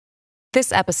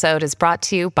This episode is brought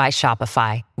to you by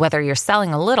Shopify. Whether you're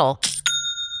selling a little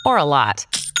or a lot,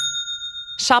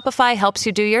 Shopify helps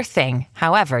you do your thing,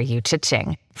 however you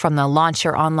cha-ching. From the launch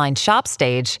your online shop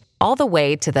stage, all the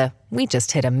way to the we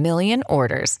just hit 1 million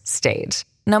orders stage.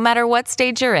 No matter what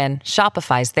stage you're in,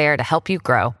 Shopify's there to help you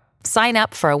grow. Sign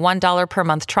up for a $1 per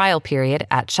month trial period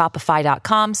at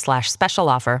shopify.com/special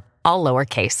offer, all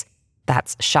lowercase.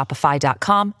 That's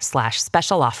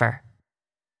shopify.com/special offer.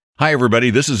 Hi, everybody.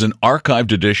 This is an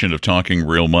archived edition of Talking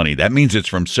Real Money. That means it's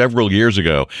from several years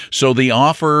ago. So the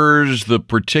offers, the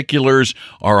particulars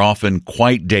are often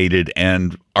quite dated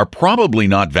and are probably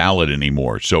not valid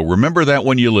anymore. So remember that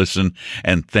when you listen.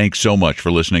 And thanks so much for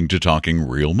listening to Talking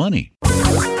Real Money.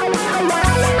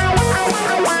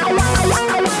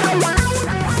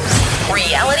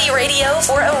 Reality radio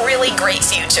for a really great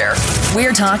future.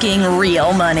 We're talking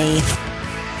real money.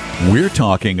 We're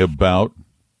talking about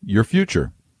your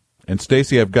future. And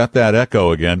Stacey, I've got that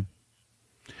echo again.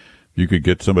 If you could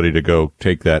get somebody to go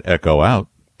take that echo out,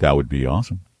 that would be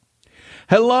awesome.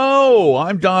 Hello,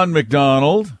 I'm Don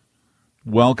McDonald.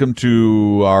 Welcome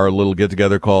to our little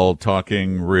get-together called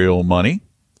Talking Real Money.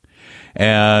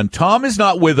 And Tom is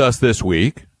not with us this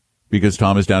week because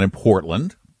Tom is down in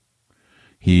Portland.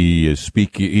 He is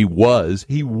speaking. He was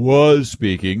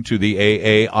speaking to the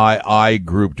AAII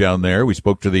group down there. We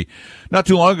spoke to not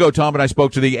too long ago, Tom and I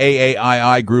spoke to the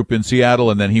AAII group in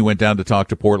Seattle, and then he went down to talk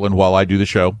to Portland while I do the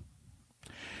show.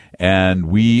 And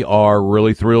we are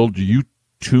really thrilled you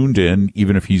tuned in,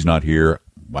 even if he's not here.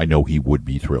 I know he would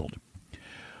be thrilled.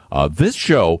 This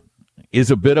show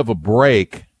is a bit of a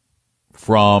break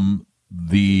from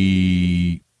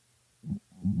the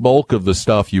bulk of the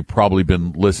stuff you've probably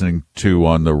been listening to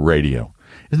on the radio.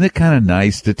 Isn't it kind of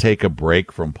nice to take a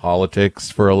break from politics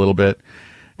for a little bit?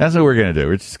 That's what we're going to do.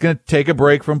 We're just going to take a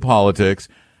break from politics,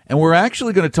 and we're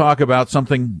actually going to talk about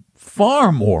something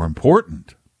far more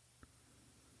important,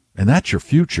 and that's your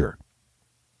future.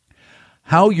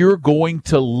 How you're going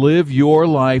to live your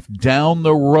life down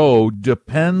the road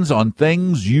depends on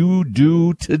things you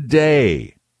do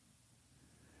today.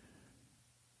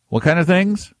 What kind of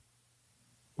things?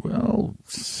 Well,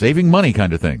 saving money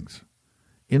kind of things,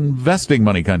 investing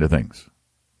money kind of things.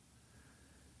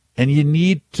 And you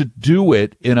need to do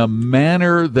it in a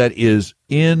manner that is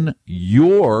in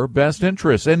your best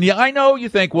interest. And I know you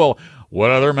think, well, what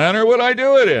other manner would I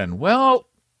do it in? Well,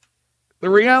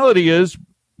 the reality is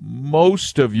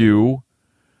most of you,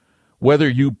 whether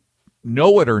you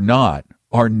know it or not,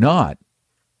 are not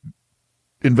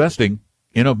investing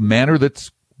in a manner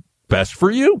that's best for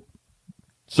you.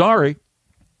 Sorry.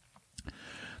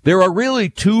 There are really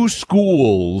two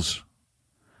schools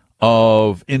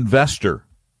of investor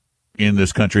in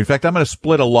this country. In fact, I'm going to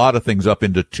split a lot of things up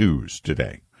into twos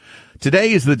today.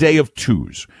 Today is the day of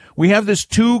twos. We have these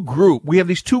two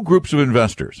groups of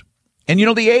investors. And you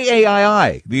know, the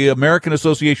AAII, the American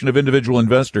Association of Individual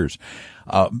Investors,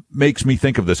 makes me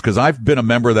think of this because I've been a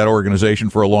member of that organization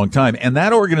for a long time. And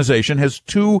that organization has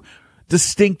two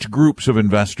distinct groups of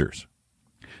investors.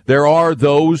 There are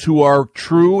those who are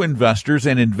true investors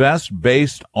and invest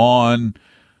based on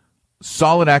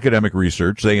solid academic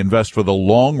research. They invest for the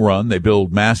long run. They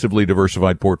build massively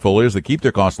diversified portfolios that keep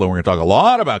their costs low. We're going to talk a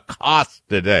lot about costs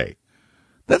today.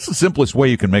 That's the simplest way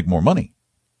you can make more money.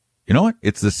 You know what?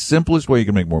 It's the simplest way you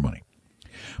can make more money.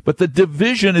 But the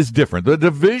division is different. The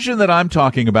division that I'm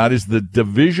talking about is the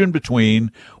division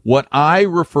between what I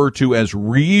refer to as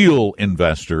real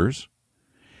investors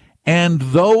and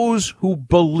those who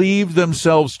believe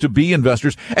themselves to be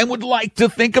investors and would like to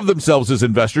think of themselves as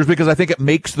investors because I think it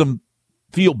makes them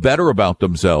feel better about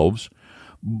themselves.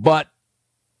 But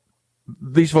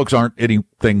these folks aren't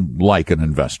anything like an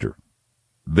investor.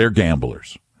 They're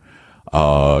gamblers.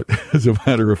 As a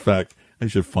matter of fact, I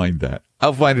should find that.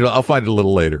 I'll find it a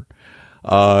little later.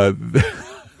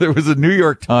 There was a New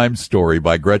York Times story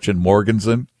by Gretchen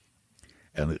Morgenson,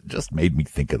 and it just made me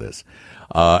think of this.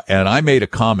 And I made a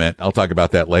comment. I'll talk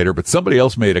about that later, but somebody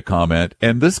else made a comment,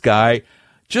 and this guy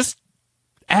just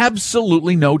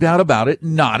absolutely no doubt about it,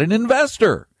 not an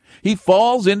investor. He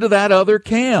falls into that other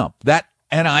camp.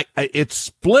 It's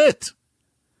split.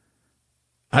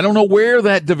 I don't know where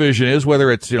that division is, whether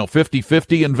it's,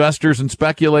 50-50 investors and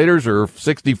speculators or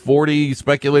 60-40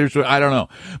 speculators. I don't know.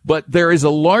 But there is a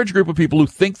large group of people who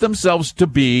think themselves to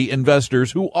be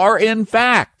investors who are in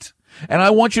fact. And I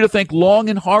want you to think long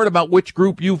and hard about which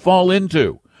group you fall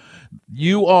into.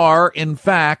 You are, in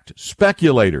fact,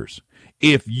 speculators.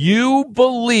 If you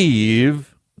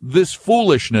believe this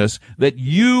foolishness that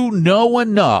you know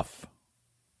enough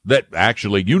that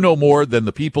actually you know more than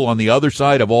the people on the other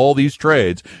side of all these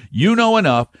trades. You know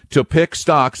enough to pick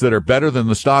stocks that are better than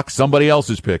the stocks somebody else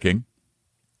is picking.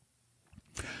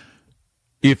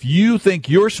 If you think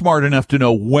you're smart enough to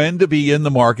know when to be in the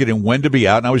market and when to be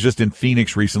out, and I was just in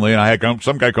Phoenix recently, and I had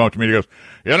some guy come up to me and he goes,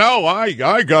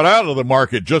 I got out of the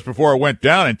market just before it went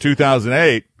down in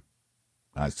 2008.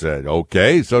 I said,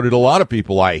 okay, so did a lot of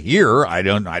people. I hear. I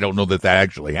don't know that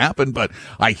actually happened, but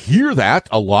I hear that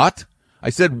a lot. I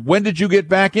said, when did you get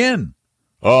back in?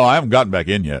 Oh, I haven't gotten back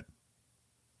in yet.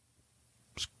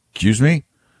 Excuse me?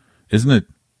 Isn't it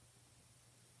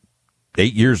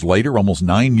 8 years later, almost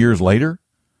 9 years later?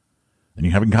 And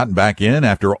you haven't gotten back in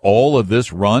after all of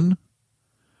this run?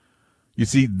 You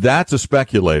see, that's a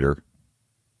speculator.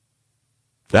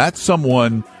 That's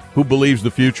someone who believes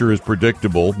the future is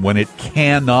predictable when it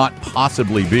cannot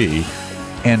possibly be,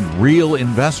 and real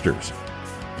investors.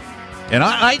 And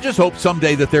I just hope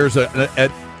someday that there's an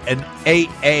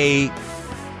RII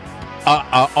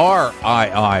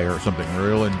or something,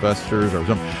 real investors or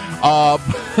something.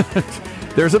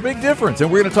 There's a big difference, and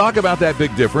we're going to talk about that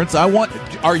big difference.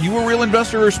 Are you a real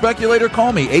investor or speculator?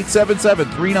 Call me,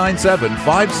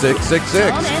 877-397-5666.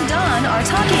 Tom and Don are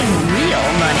talking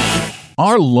real money.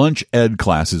 Our lunch ed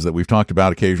classes that we've talked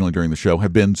about occasionally during the show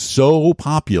have been so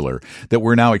popular that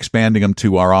we're now expanding them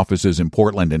to our offices in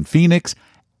Portland and Phoenix,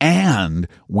 and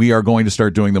we are going to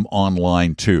start doing them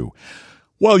online too.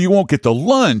 Well, you won't get the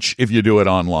lunch if you do it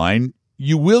online.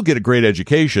 You will get a great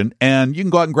education, and you can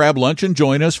go out and grab lunch and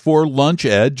join us for Lunch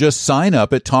Ed. Just sign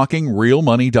up at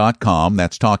TalkingRealMoney.com.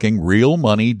 That's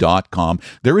TalkingRealMoney.com.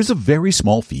 There is a very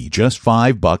small fee, just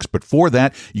 $5, but for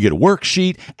that, you get a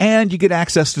worksheet and you get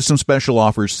access to some special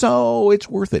offers, so it's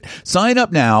worth it. Sign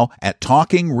up now at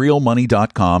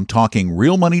TalkingRealMoney.com,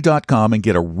 TalkingRealMoney.com, and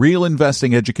get a real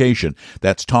investing education.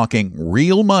 That's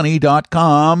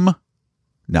TalkingRealMoney.com.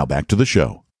 Now back to the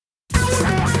show.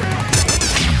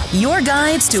 Your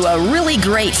guides to a really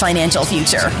great financial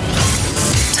future.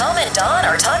 Tom and Don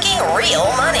are talking real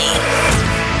money.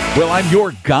 Well, I'm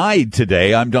your guide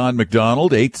today. I'm Don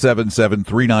McDonald.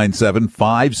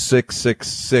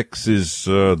 877-397-5666 is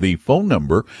the phone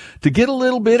number to get a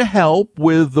little bit of help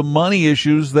with the money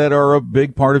issues that are a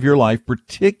big part of your life,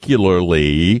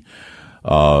 particularly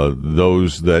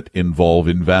those that involve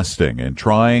investing and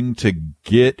trying to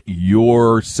get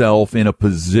yourself in a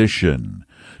position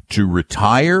to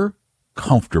retire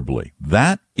comfortably.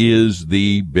 That is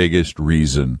the biggest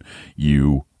reason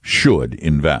you should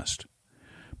invest,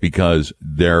 because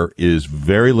there is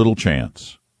very little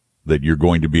chance that you're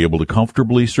going to be able to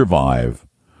comfortably survive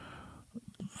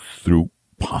through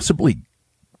possibly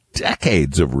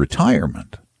decades of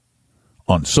retirement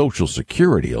on Social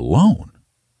Security alone.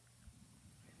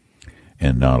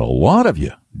 And not a lot of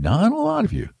you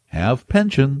have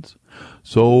pensions.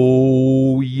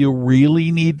 So you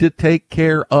really need to take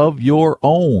care of your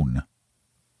own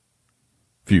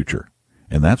future.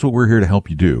 And that's what we're here to help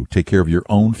you do. Take care of your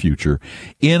own future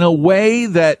in a way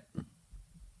that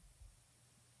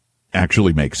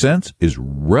actually makes sense, is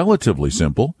relatively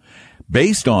simple,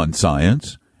 based on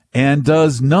science, and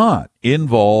does not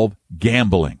involve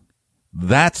gambling.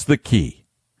 That's the key.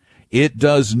 It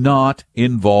does not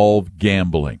involve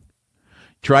gambling.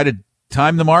 Try to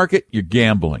time the market, you're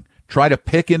gambling. Try to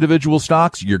pick individual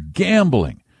stocks, you're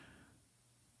gambling.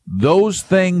 Those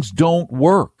things don't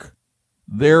work.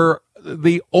 They're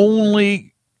the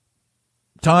only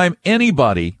time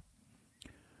anybody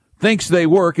thinks they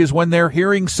work is when they're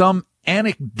hearing some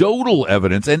anecdotal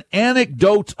evidence, and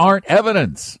anecdotes aren't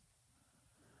evidence.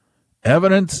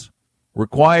 Evidence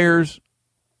requires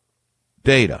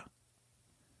data.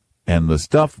 And the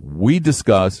stuff we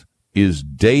discuss is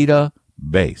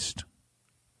data-based.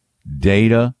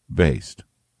 Data-based.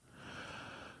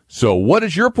 So what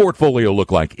does your portfolio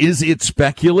look like? Is it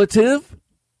speculative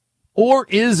or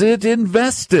is it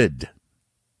invested?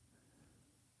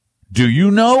 Do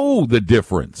you know the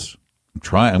difference?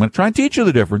 I'm going to try and teach you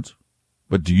the difference,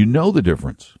 but do you know the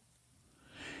difference?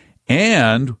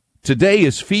 And today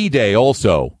is fee day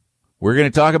also. We're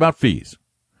going to talk about fees.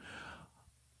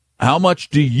 How much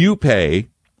do you pay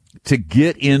to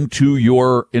get into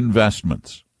your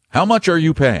investments? How much are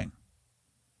you paying?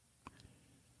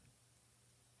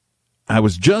 I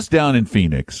was just down in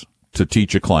Phoenix to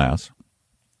teach a class,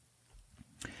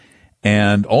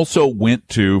 and also went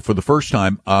to, for the first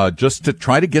time, just to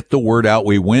try to get the word out,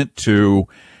 we went to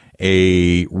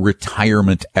a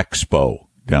retirement expo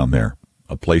down there,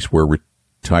 a place where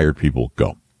retired people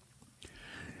go.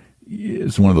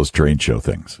 It's one of those trade show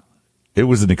things. It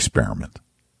was an experiment.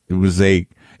 It was a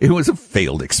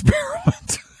failed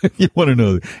experiment. You want to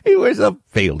know? It was a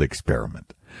failed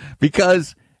experiment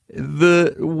because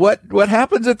what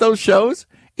happens at those shows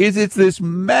is it's this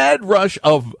mad rush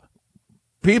of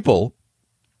people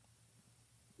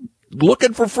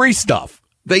looking for free stuff.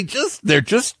 They're just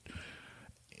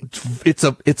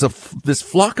this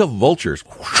flock of vultures.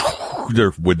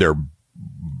 They're with their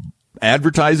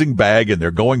advertising bag and they're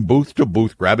going booth to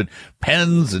booth grabbing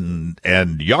pens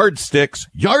and yardsticks,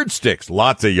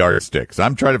 lots of yardsticks.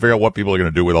 I'm trying to figure out what people are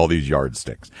going to do with all these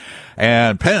yardsticks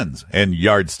and pens and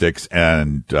yardsticks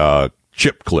and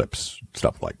chip clips,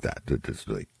 stuff like that.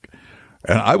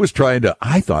 And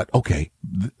I thought, okay,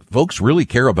 folks really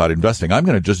care about investing. I'm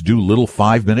going to just do little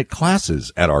 5-minute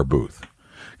classes at our booth.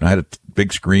 And I had a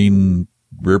big screen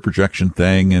rear projection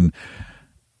thing, and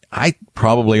I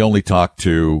probably only talked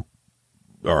to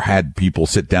or had people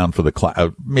sit down for the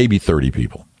class, maybe 30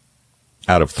 people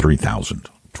out of 3,000,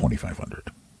 2,500.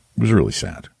 It was really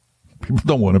sad. People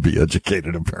don't want to be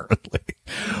educated, apparently.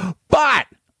 But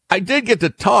I did get to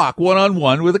talk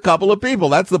one-on-one with a couple of people.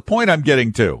 That's the point I'm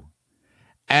getting to.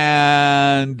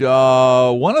 And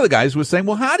one of the guys was saying,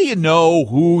 well, how do you know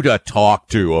who to talk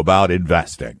to about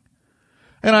investing?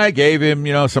 And I gave him,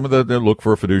 some of the look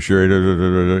for a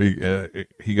fiduciary.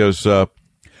 He goes,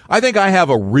 I think I have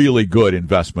a really good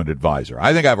investment advisor.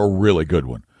 I think I have a really good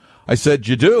one. I said,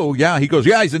 you do? Yeah. He goes,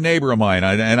 yeah, he's a neighbor of mine.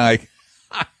 I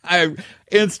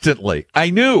instantly, I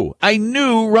knew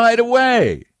right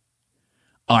away.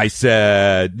 I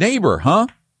said, neighbor, huh?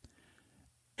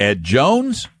 Ed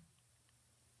Jones?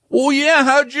 Well, yeah,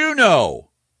 how'd you know?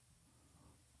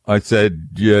 I said,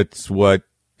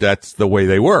 that's the way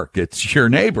they work. It's your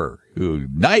neighbor.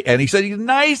 And he said, he's the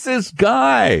nicest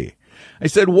guy. I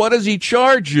said, what does he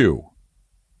charge you?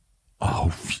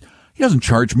 Oh, he doesn't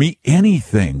charge me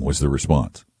anything, was the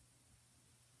response.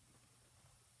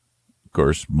 Of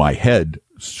course, my head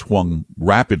swung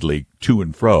rapidly to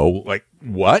and fro. Like,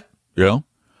 what?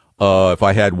 If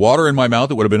I had water in my mouth,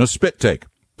 it would have been a spit take.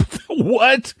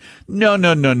 What? No.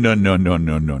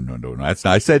 That's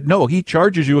not. I said, no, he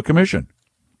charges you a commission.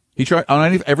 He charges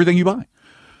on everything you buy.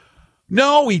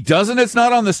 No, he doesn't. It's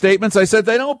not on the statements. I said,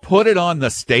 they don't put it on the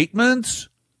statements.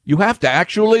 You have to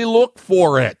actually look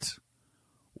for it.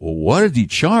 Well, what did he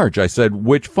charge? I said,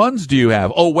 which funds do you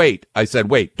have? Oh, wait. I said,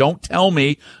 wait, don't tell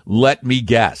me. Let me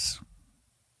guess.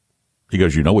 He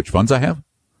goes, you know which funds I have?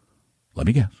 Let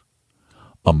me guess.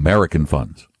 American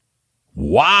funds.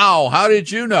 Wow. How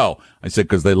did you know? I said,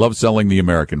 because they love selling the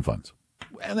American funds.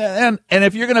 And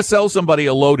if you're going to sell somebody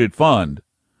a loaded fund,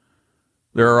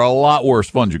 there are a lot worse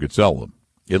funds you could sell them.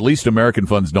 At least American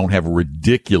funds don't have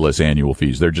ridiculous annual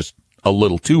fees. They're just a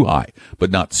little too high,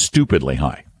 but not stupidly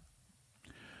high.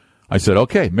 I said,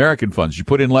 okay, American funds. You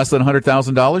put in less than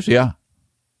 $100,000? Yeah.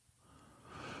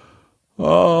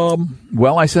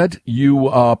 Well, I said, you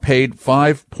paid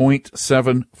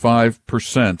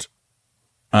 5.75%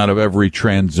 out of every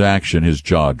transaction. His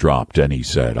jaw dropped, and he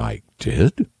said, I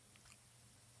did?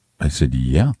 I said,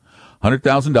 yeah.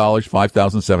 $100,000,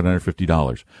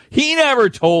 $5,750. He never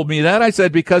told me that. I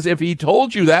said, because if he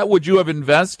told you that, would you have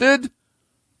invested?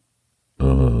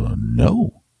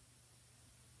 No.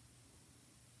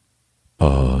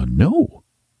 No.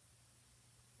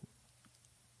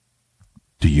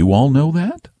 Do you all know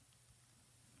that?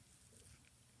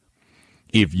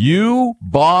 If you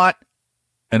bought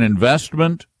an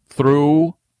investment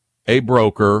through a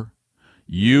broker,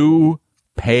 you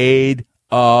paid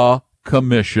a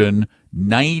commission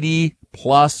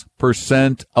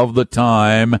 90+% of the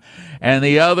time, and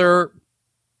the other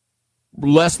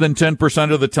less than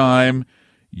 10% of the time,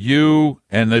 you,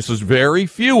 and this is very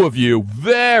few of you,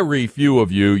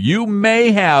 you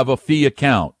may have a fee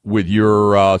account with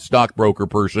your stockbroker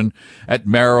person at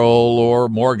Merrill or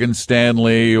Morgan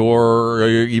Stanley or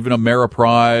even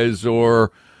Ameriprise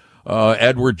or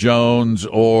Edward Jones,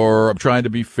 or I'm trying to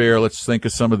be fair, let's think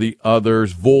of some of the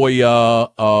others,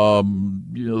 Voya,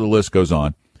 the list goes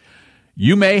on.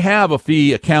 You may have a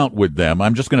fee account with them.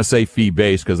 I'm just going to say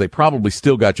fee-based because they probably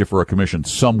still got you for a commission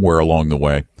somewhere along the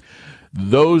way.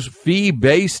 Those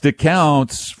fee-based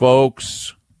accounts,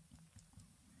 folks,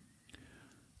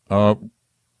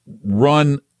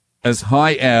 run as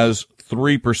high as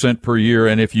 3% per year.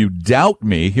 And if you doubt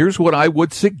me, here's what I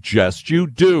would suggest you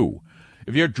do.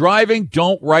 If you're driving,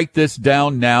 don't write this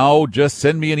down now. Just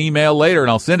send me an email later, and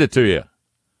I'll send it to you. You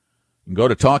can go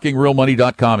to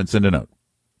TalkingRealMoney.com and send a note.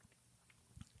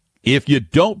 If you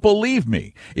don't believe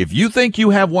me, if you think you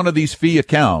have one of these fee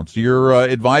accounts, your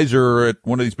advisor at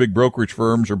one of these big brokerage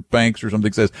firms or banks or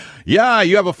something says, yeah,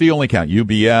 you have a fee-only account,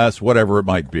 UBS, whatever it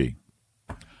might be.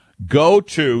 Go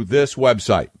to this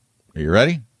website. Are you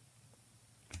ready?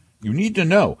 You need to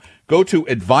know. Go to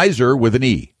Advisor with an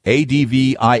E,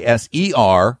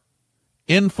 ADVISER,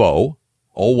 info,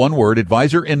 all one word,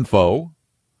 advisorinfo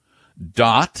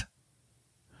dot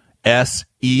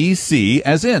SEC,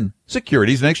 as in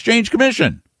Securities and Exchange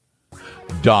Commission,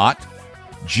 .gov,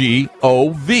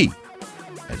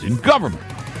 as in government.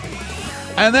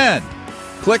 And then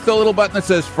click the little button that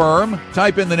says firm,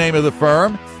 type in the name of the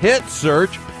firm, hit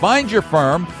search, find your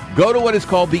firm, go to what is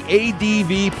called the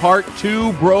ADV Part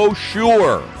 2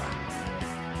 brochure,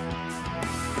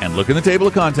 and look in the table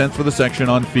of contents for the section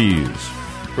on fees.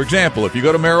 For example, if you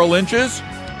go to Merrill Lynch's,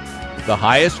 the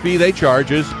highest fee they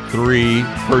charge is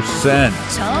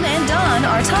 3%. Tom and Don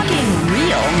are talking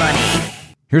real money.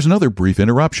 Here's another brief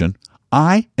interruption.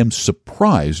 I am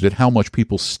surprised at how much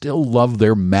people still love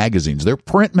their magazines, their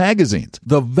print magazines.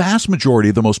 The vast majority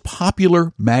of the most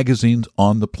popular magazines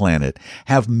on the planet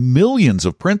have millions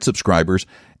of print subscribers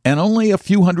and only a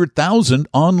few 100,000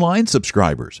 online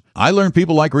subscribers. I learned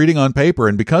people like reading on paper,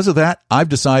 and because of that, I've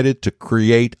decided to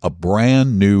create a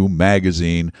brand new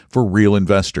magazine for real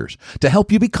investors to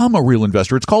help you become a real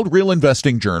investor. It's called Real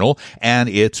Investing Journal, and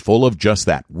it's full of just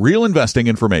that, real investing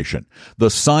information,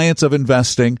 the science of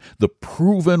investing, the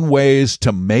proven ways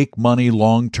to make money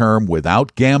long-term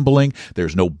without gambling.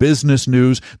 There's no business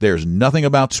news. There's nothing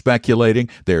about speculating.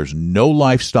 There's no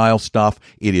lifestyle stuff.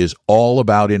 It is all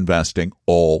about investing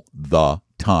all the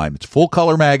time. It's a full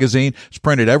color magazine. It's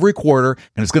printed every quarter,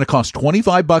 and it's going to cost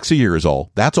 $25 a year is all.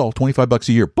 That's all, $25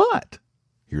 a year. But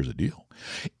here's the deal.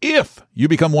 If you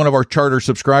become one of our charter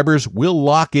subscribers, we'll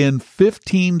lock in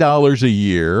 $15 a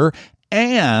year,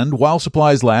 and while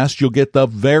supplies last, you'll get the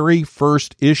very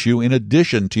first issue in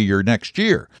addition to your next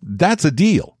year. That's a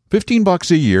deal.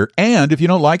 $15 a year, and if you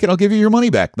don't like it, I'll give you your money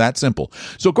back. That simple.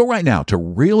 So go right now to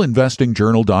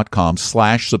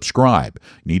realinvestingjournal.com/subscribe.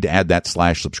 You need to add that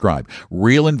 /subscribe.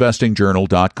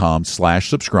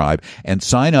 realinvestingjournal.com/subscribe and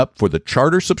sign up for the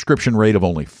charter subscription rate of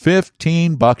only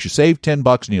 $15. You save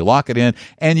 $10 and you lock it in,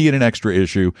 and you get an extra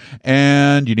issue.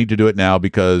 And you need to do it now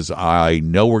because I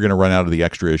know we're going to run out of the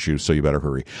extra issues, so you better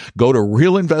hurry. Go to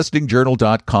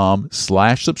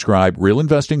realinvestingjournal.com/subscribe.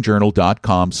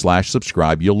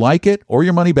 realinvestingjournal.com/subscribe. You'll like it or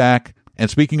your money back. And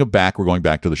speaking of back, we're going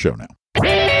back to the show now.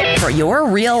 For your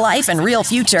real life and real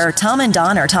future, Tom and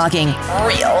Don are talking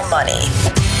real money.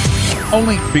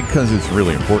 Only because it's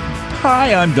really important.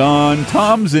 Hi, I'm Don.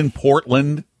 Tom's in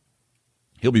Portland.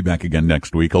 He'll be back again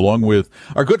next week, along with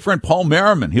our good friend Paul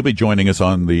Merriman. He'll be joining us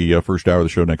on the first hour of the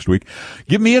show next week.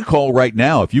 Give me a call right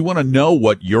now. If you want to know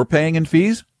what you're paying in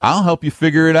fees, I'll help you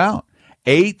figure it out.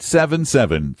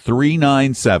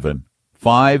 877-397-5666.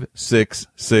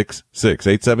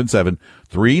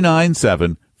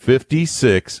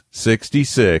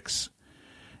 877-397-5666.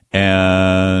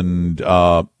 And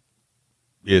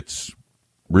it's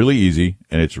really easy,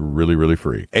 and it's really, really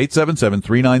free.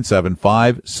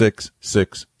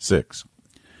 877-397-5666.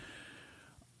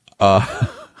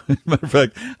 Matter of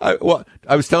fact, I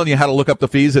was telling you how to look up the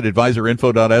fees at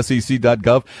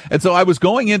advisorinfo.sec.gov. And so I was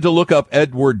going in to look up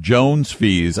Edward Jones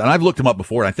fees, and I've looked them up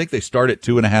before, and I think they start at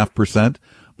 2.5%.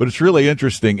 But it's really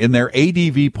interesting. In their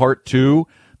ADV Part 2,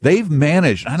 they've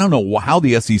managed, I don't know how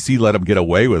the SEC let them get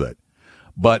away with it,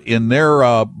 but in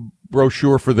their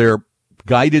brochure for their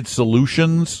Guided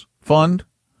Solutions Fund,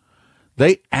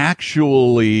 they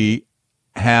actually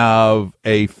have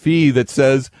a fee that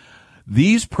says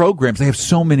these programs, they have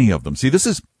so many of them. See,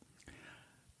 there's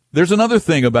another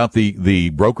thing about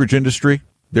the brokerage industry.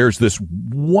 There's this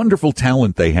wonderful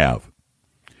talent they have,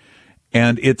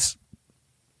 and it's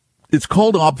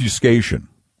called obfuscation.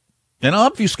 And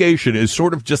obfuscation is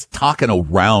sort of just talking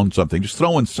around something, just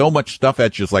throwing so much stuff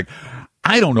at you. It's like,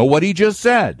 I don't know what he just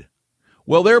said.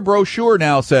 Well, their brochure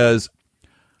now says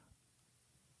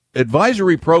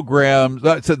advisory programs.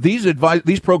 So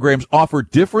these programs offer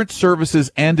different services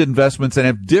and investments and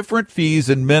have different fees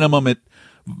and minimum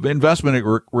investment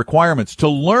requirements. To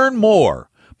learn more,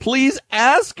 please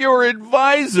ask your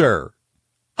advisor.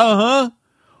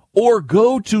 Or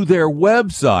go to their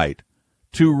website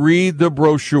to read the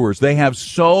brochures. They have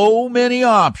so many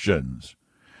options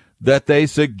that they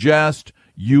suggest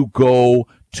you go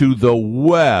to the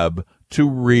web to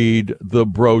read the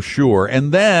brochure.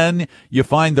 And then you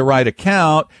find the right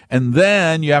account, and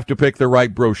then you have to pick the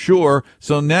right brochure.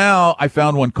 So now I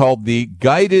found one called the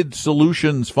Guided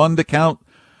Solutions Fund Account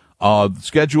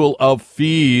schedule of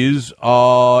fees.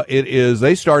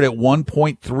 They start at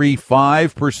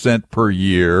 1.35% per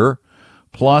year.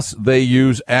 Plus, they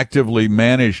use actively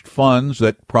managed funds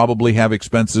that probably have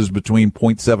expenses between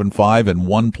 0.75 and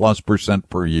 1+%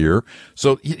 per year.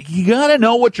 So you got to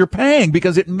know what you're paying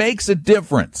because it makes a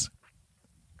difference.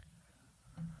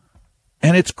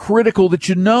 And it's critical that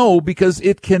you know because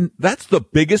that's the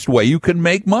biggest way you can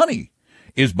make money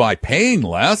is by paying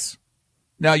less.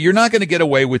 Now, you're not going to get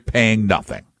away with paying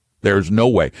nothing. There's no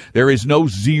way. There is no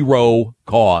zero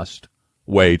cost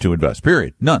way to invest,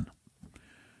 period. None.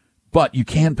 But you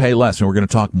can pay less, and we're going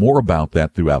to talk more about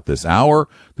that throughout this hour,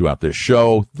 throughout this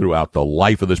show, throughout the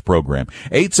life of this program.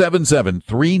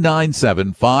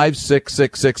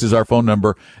 877-397-5666 is our phone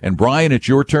number. And Brian, it's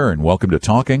your turn. Welcome to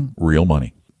Talking Real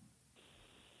Money.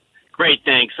 Great,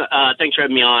 thanks. Thanks for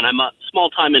having me on. I'm a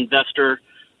small-time investor,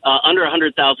 under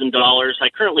 $100,000. I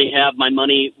currently have my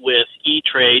money with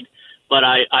E-Trade, but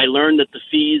I learned that the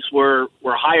fees were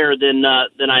higher than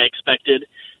I expected.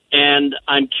 And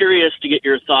I'm curious to get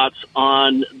your thoughts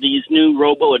on these new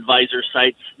robo-advisor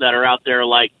sites that are out there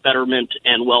like Betterment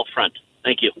and Wealthfront.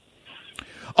 Thank you.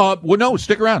 Well, no,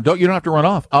 stick around. You don't have to run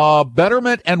off.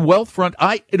 Betterment and Wealthfront,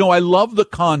 I love the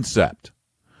concept.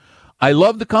 I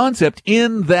love the concept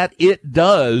in that it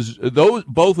does,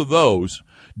 both of those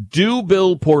do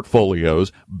build portfolios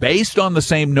based on the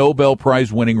same Nobel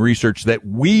Prize winning research that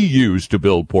we use to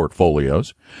build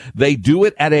portfolios. They do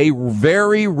it at a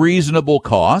very reasonable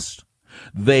cost.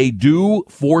 They do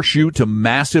force you to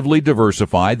massively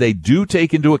diversify. They do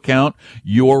take into account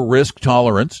your risk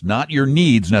tolerance, not your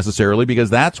needs necessarily, because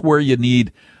that's where you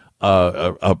need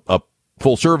a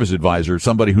full service advisor,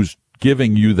 somebody who's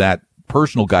giving you that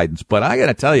personal guidance. But I got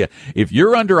to tell you, if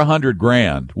you're under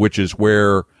 $100,000, which is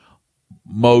where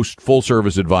most full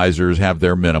service advisors have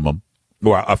their minimum,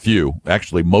 or a few,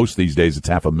 actually most these days it's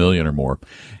 $500,000 or more.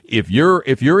 If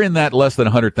you're in that less than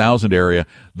 100,000 area,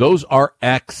 those are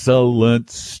excellent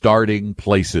starting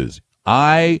places.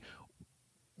 I'd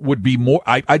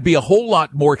be a whole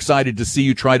lot more excited to see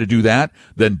you try to do that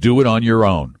than do it on your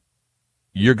own.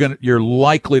 You're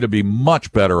likely to be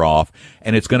much better off,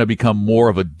 and it's going to become more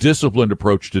of a disciplined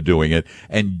approach to doing it.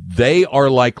 And they are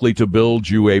likely to build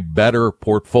you a better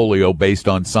portfolio based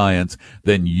on science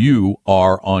than you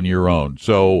are on your own.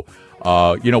 So,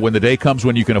 when the day comes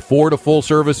when you can afford a full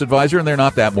service advisor, and they're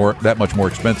not that much more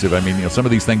expensive. I mean, some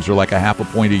of these things are like a half a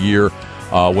point a year.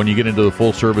 When you get into the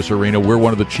full service arena, we're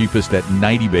one of the cheapest at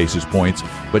 90 basis points,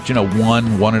 but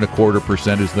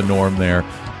 1.25% is the norm there.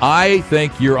 I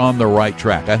think you're on the right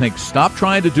track. I think stop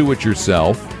trying to do it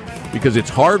yourself because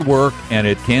it's hard work and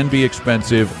it can be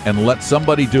expensive, and let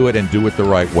somebody do it and do it the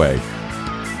right way.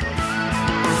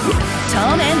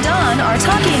 Tom and Don are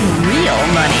talking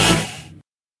real money.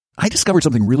 I discovered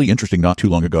something really interesting not too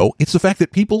long ago. It's the fact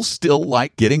that people still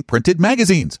like getting printed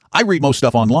magazines. I read most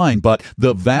stuff online, but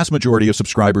the vast majority of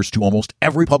subscribers to almost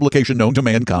every publication known to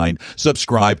mankind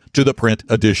subscribe to the print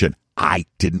edition. I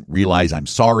didn't realize. I'm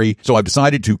sorry. So I've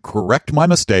decided to correct my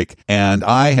mistake, and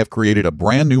I have created a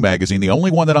brand new magazine, the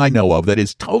only one that I know of that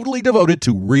is totally devoted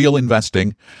to real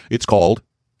investing. It's called,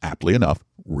 aptly enough,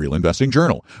 Real Investing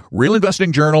Journal. Real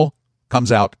Investing Journal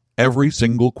comes out every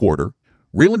single quarter.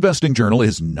 Real Investing Journal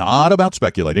is not about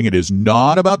speculating. It is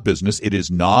not about business. It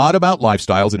is not about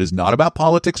lifestyles. It is not about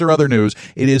politics or other news.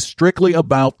 It is strictly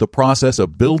about the process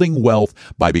of building wealth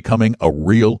by becoming a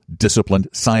real, disciplined,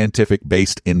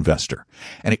 scientific-based investor.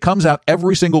 And it comes out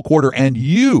every single quarter, and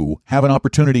you have an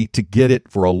opportunity to get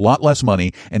it for a lot less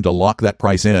money and to lock that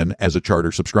price in as a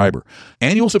charter subscriber.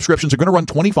 Annual subscriptions are going to run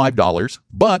 $25,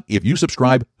 but if you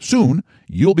subscribe soon,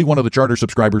 you'll be one of the charter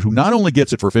subscribers who not only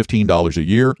gets it for $15 a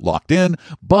year locked in,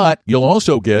 but you'll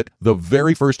also get the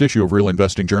very first issue of Real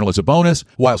Investing Journal as a bonus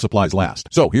while supplies last.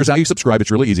 So here's how you subscribe. It's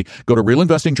really easy. Go to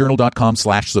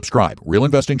realinvestingjournal.com/subscribe.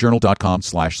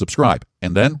 realinvestingjournal.com/subscribe.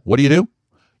 And then what do?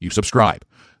 You subscribe.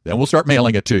 Then we'll start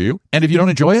mailing it to you. And if you don't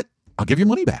enjoy it, I'll give you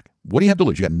money back. What do you have to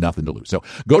lose? You got nothing to lose. So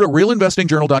go to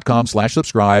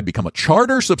realinvestingjournal.com/subscribe, become a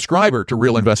charter subscriber to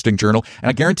Real Investing Journal, and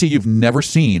I guarantee you've never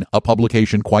seen a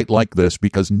publication quite like this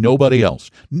because nobody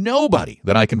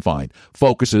that I can find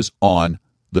focuses on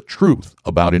the truth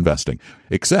about investing,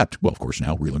 except, well, of course,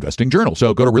 now Real Investing Journal.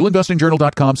 So go to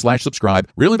realinvestingjournal.com/subscribe,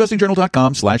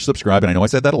 realinvestingjournal.com/subscribe. And I know I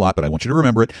said that a lot, but I want you to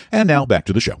remember it. And now back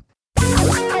to the show.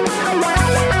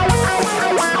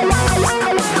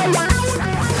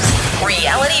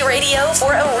 Reality radio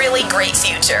for a really great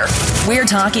future. We're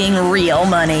talking real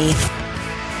money.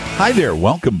 Hi there.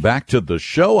 Welcome back to the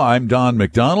show. I'm Don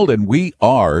McDonald, and we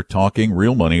are talking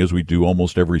real money as we do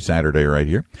almost every Saturday right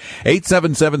here.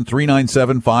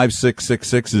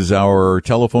 877-397-5666 is our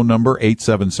telephone number,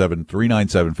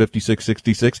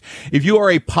 877-397-5666. If you are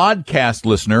a podcast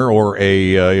listener or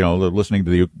listening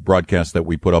to the broadcast that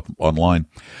we put up online,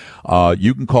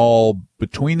 you can call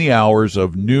between the hours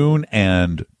of noon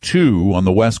and 2 on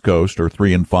the West Coast or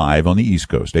 3 and 5 on the East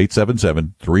Coast,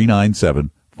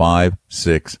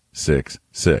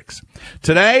 877-397-5666.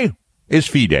 Today is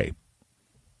fee day.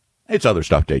 It's other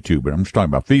stuff day too, but I'm just talking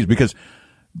about fees because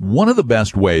one of the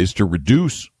best ways to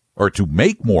reduce or to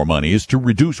make more money is to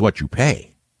reduce what you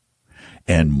pay.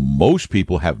 And most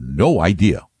people have no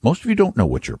idea. Most of you don't know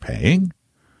what you're paying.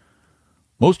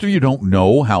 Most of you don't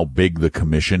know how big the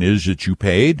commission is that you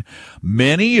paid.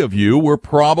 Many of you were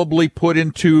probably put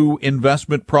into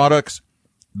investment products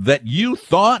that you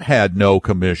thought had no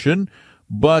commission,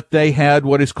 but they had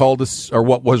what is called or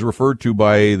what was referred to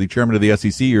by the chairman of the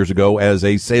SEC years ago as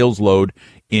a sales load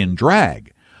in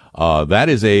drag. That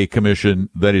is a commission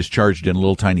that is charged in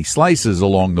little tiny slices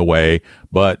along the way,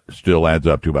 but still adds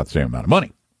up to about the same amount of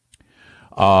money.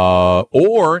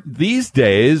 Or these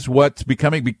days, what's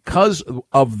becoming, because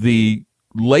of the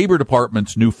Labor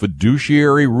Department's new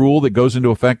fiduciary rule that goes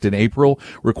into effect in April,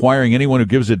 requiring anyone who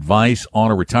gives advice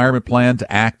on a retirement plan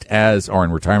to act as, or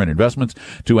in retirement investments,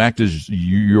 to act as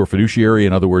your fiduciary.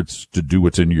 In other words, to do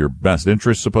what's in your best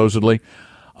interest, supposedly.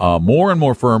 More and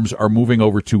more firms are moving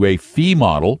over to a fee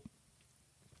model,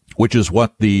 which is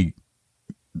what the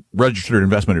registered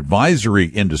investment advisory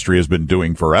industry has been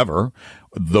doing forever.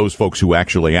 Those folks who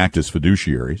actually act as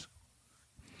fiduciaries.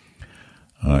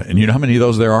 And you know how many of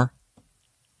those there are?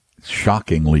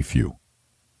 Shockingly few.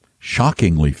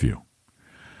 Shockingly few.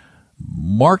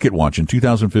 MarketWatch in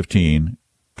 2015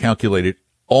 calculated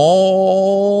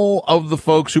all of the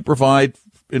folks who provide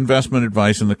investment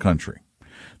advice in the country.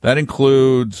 That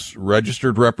includes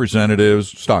registered representatives,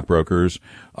 stockbrokers,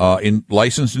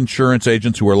 licensed insurance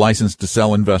agents who are licensed to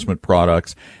sell investment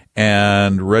products,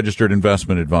 and registered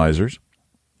investment advisors.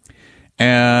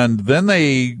 And then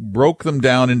they broke them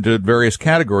down into various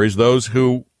categories. Those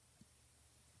who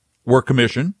were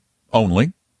commission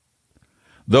only,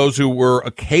 those who were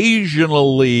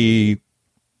occasionally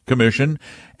commission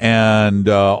and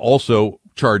also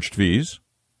charged fees,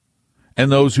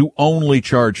 and those who only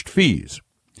charged fees.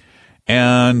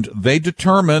 And they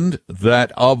determined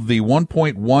that of the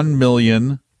 1.1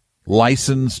 million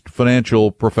licensed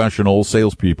financial professionals,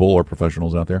 salespeople or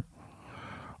professionals out there,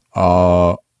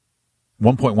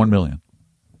 1.1 million,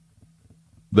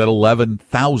 that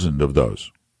 11,000 of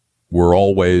those were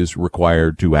always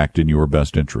required to act in your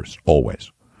best interest,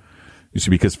 always. You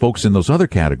see, because folks in those other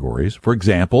categories, for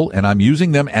example, and I'm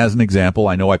using them as an example,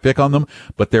 I know I pick on them,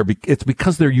 but it's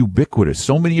because they're ubiquitous.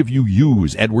 So many of you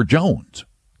use Edward Jones.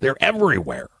 They're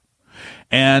everywhere.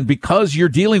 And because you're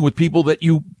dealing with people that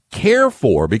you care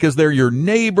for, because they're your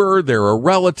neighbor, they're a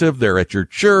relative, they're at your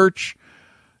church,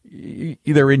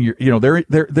 they're in your,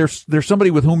 they're somebody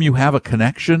with whom you have a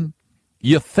connection.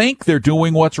 You think they're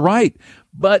doing what's right.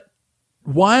 But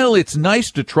while it's nice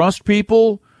to trust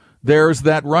people, there's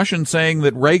that Russian saying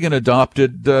that Reagan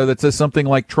adopted that says something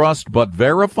like trust but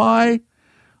verify.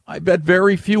 I bet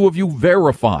very few of you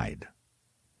verified.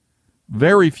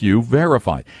 Very few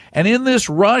verified. And in this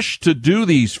rush to do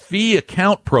these fee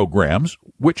account programs,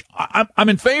 which I'm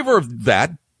in favor of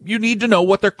that, you need to know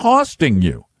what they're costing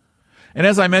you. And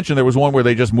as I mentioned, there was one where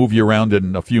they just move you around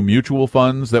in a few mutual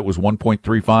funds. That was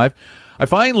 1.35. I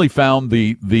finally found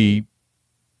the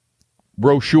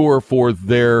brochure for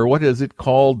their, what is it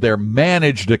called? Their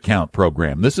managed account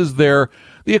program. This is the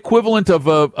equivalent of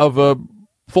a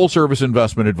full service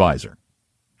investment advisor.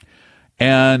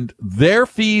 And their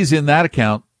fees in that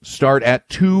account start at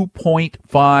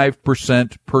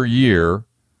 2.5% per year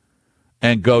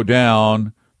and go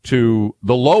down to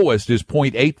the lowest is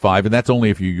 0.85, and that's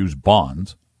only if you use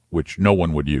bonds, which no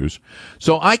one would use.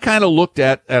 So I kind of looked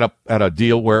at a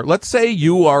deal where, let's say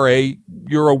you're a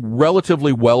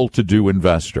relatively well-to-do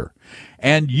investor,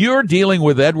 and you're dealing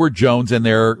with Edward Jones and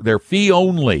their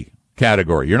fee-only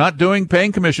category. You're not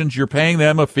paying commissions, you're paying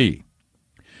them a fee.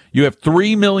 You have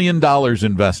 $3 million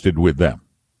invested with them.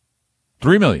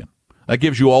 $3 million. That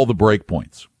gives you all the break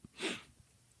points.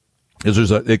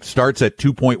 It starts at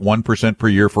 2.1% per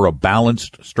year for a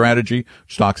balanced strategy,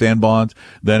 stocks and bonds.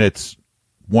 Then it's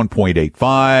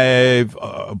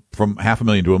 1.85 from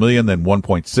 $500,000 to $1 million, then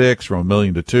 1.6 from $1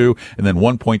 million to $2 million, and then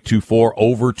 1.24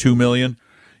 over $2 million.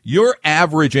 Your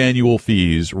average annual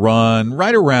fees run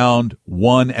right around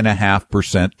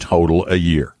 1.5% total a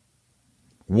year.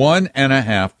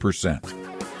 1.5%.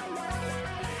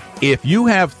 If you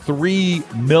have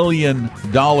 $3 million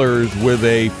with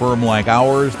a firm like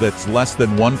ours that's less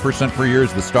than 1% per year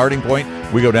is the starting point,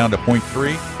 we go down to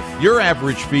 0.3, your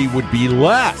average fee would be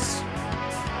less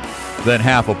than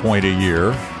 0.5 point a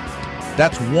year.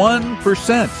 That's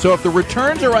 1%. So if the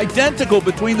returns are identical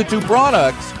between the two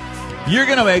products, you're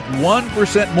going to make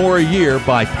 1% more a year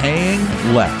by paying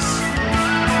less.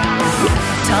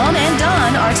 Tom and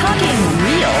Don are talking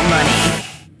real money.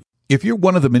 If you're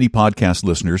one of the many podcast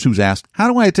listeners who's asked,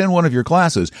 how do I attend one of your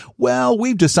classes? Well,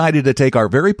 we've decided to take our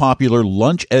very popular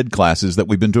Lunch Ed classes that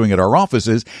we've been doing at our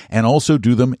offices and also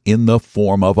do them in the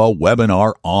form of a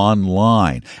webinar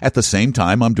online. At the same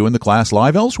time, I'm doing the class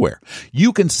live elsewhere.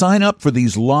 You can sign up for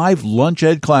these live Lunch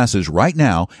Ed classes right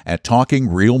now at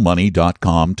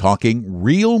TalkingRealMoney.com,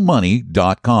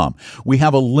 TalkingRealMoney.com. We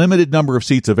have a limited number of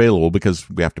seats available because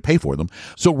we have to pay for them,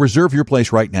 so reserve your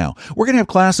place right now. We're going to have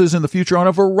classes in the future on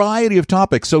a variety of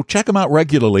topics, so check them out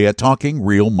regularly at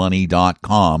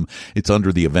TalkingRealMoney.com. It's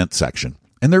under the event section.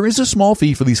 And there is a small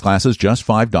fee for these classes, just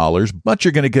 $5, but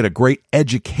you're going to get a great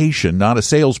education, not a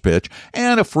sales pitch,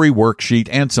 and a free worksheet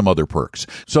and some other perks.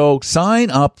 So sign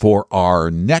up for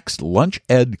our next Lunch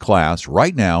Ed class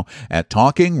right now at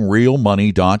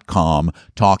TalkingRealMoney.com,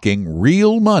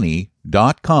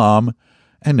 TalkingRealMoney.com.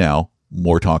 And now,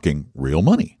 more Talking Real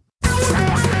Money.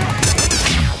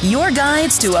 Your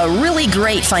guides to a really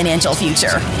great financial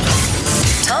future.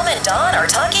 Tom and Don are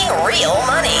talking real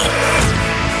money.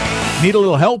 Need a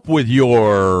little help with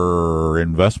your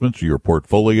investments, your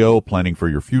portfolio, planning for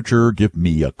your future? Give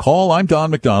me a call. I'm Don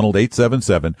McDonald,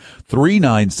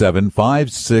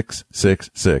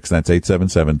 877-397-5666. That's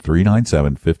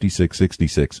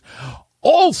 877-397-5666.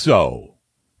 Also,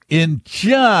 in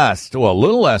just, a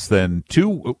little less than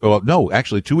 2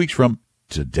 weeks from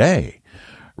today,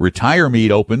 Retire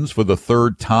Meet opens for the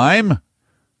third time.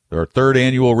 Our third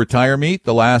annual Retire Meet.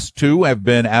 The last two have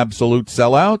been absolute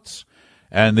sellouts,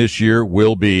 and this year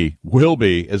will be.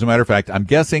 As a matter of fact, I'm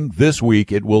guessing this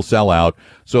week it will sell out.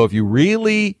 So if you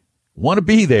really want to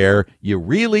be there, you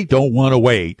really don't want to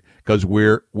wait, because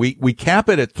we cap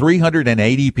it at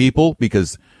 380 people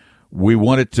because we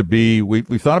want it to be, we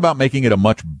thought about making it a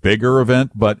much bigger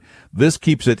event, but this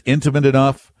keeps it intimate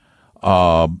enough.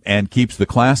 And keeps the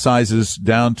class sizes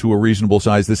down to a reasonable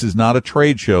size. This is not a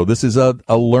trade show. This is a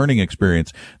learning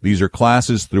experience. These are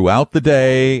classes throughout the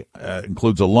day,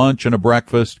 includes a lunch and a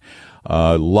breakfast.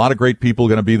 A lot of great people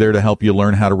going to be there to help you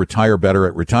learn how to retire better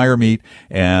at Retire Meet,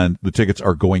 and the tickets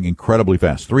are going incredibly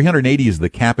fast. 380 is the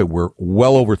cap, and we're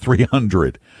well over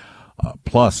 300.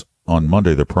 Plus, on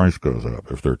Monday, the price goes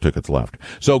up if there are tickets left.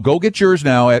 So go get yours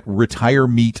now at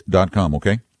retiremeet.com,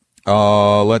 okay?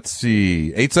 Let's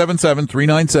see.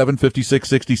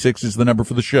 877-397-5666 is the number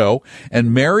for the show.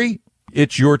 And Mary,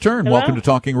 it's your turn. Hello? Welcome to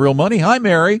Talking Real Money. Hi,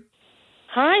 Mary.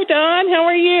 Hi, Don. How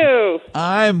are you?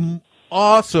 I'm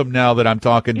awesome now that I'm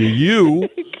talking to you.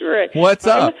 Great. What's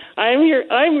up? I'm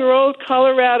your old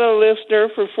Colorado listener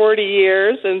for 40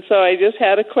 years, and so I just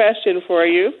had a question for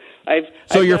you. I've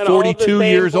you're done all 42 the same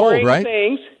years old, boring right?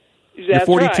 Things. You're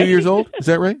 42 years old? Is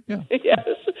that right? Yeah. Yes.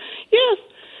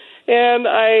 And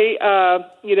I,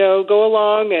 go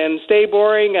along and stay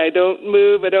boring. I don't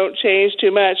move. I don't change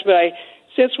too much. But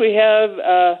since we have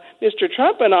Mr.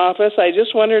 Trump in office, I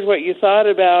just wondered what you thought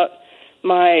about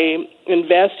my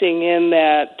investing in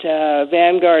that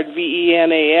Vanguard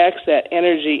VENAX, that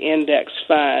Energy Index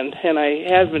Fund. And I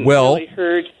haven't really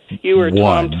heard you or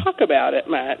Tom talk about it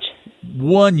much.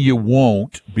 One, you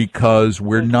won't, because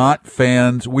we're not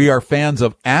fans. We are fans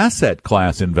of asset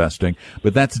class investing,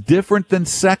 but that's different than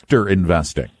sector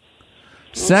investing.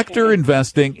 Sector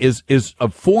investing is a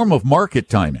form of market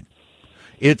timing.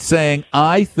 It's saying,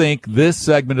 I think this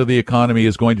segment of the economy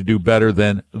is going to do better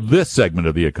than this segment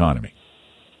of the economy.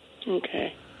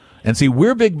 Okay. And see,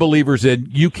 we're big believers in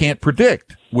you can't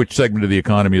predict which segment of the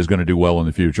economy is going to do well in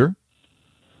the future.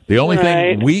 The only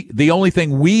thing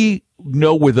we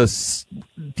know with a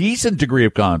decent degree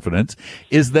of confidence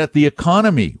is that the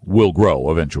economy will grow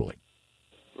eventually.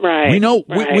 Right. We know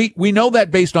we know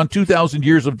that based on 2,000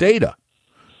 years of data,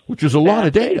 which is a lot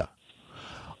of data.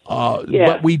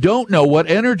 But we don't know what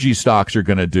energy stocks are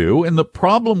going to do. And the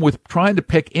problem with trying to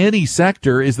pick any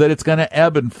sector is that it's going to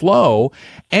ebb and flow.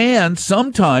 And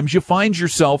sometimes you find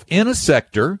yourself in a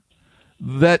sector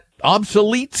that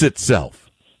obsoletes itself.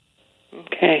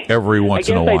 Okay. Every once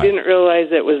in a while. I didn't realize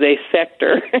it was a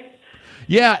sector.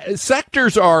 Yeah,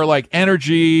 sectors are like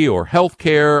energy or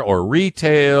healthcare or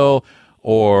retail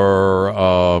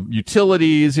or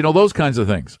utilities, those kinds of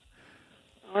things.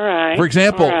 All right. For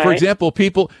example,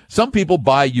 some people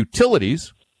buy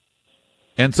utilities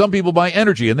and some people buy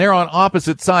energy, and they're on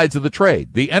opposite sides of the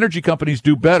trade. The energy companies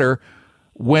do better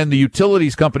when the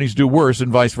utilities companies do worse,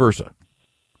 and vice versa.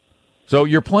 So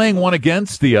you're playing one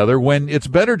against the other when it's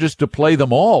better just to play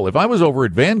them all. If I was over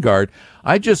at Vanguard,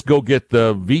 I'd just go get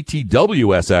the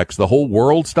VTWSX, the whole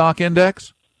world stock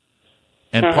index,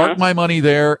 and park my money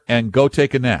there and go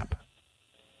take a nap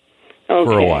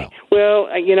for a while. Well,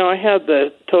 I have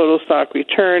the total stock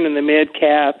return and the mid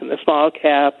cap and the small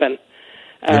cap. And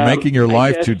you're making your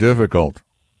life too difficult.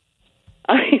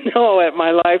 I know it.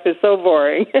 My life is so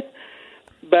boring.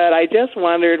 But I just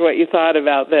wondered what you thought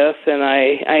about this, and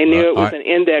I knew it was an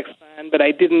index fund, but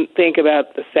I didn't think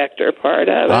about the sector part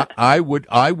of it. I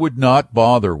would not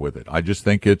bother with it. I just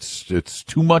think it's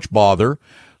too much bother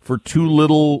for too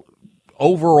little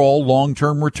overall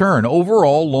long-term return.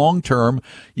 Overall long-term,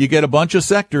 you get a bunch of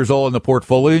sectors all in the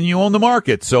portfolio and you own the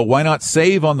market. So why not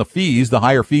save on the fees, the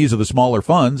higher fees of the smaller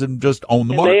funds, and just own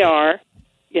the market? They are.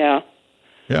 Yeah.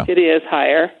 It is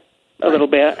higher. A little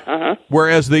bit,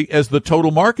 Whereas the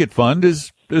total market fund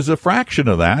is a fraction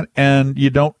of that, and you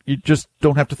just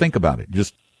don't have to think about it.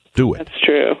 Just do it. That's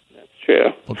true.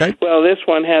 Okay. Well, this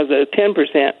one has a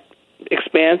 10%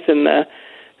 expense, and the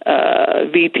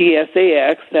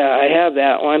VTSAX, I have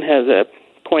that one, has a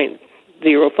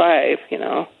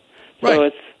 0.05,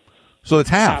 Right. So it's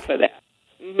half of that.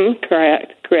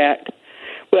 Correct.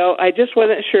 Well, I just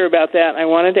wasn't sure about that. I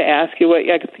wanted to ask you what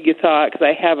you thought, because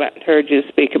I haven't heard you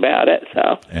speak about it.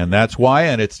 So, and that's why,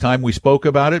 and it's time we spoke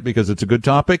about it because it's a good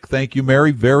topic. Thank you,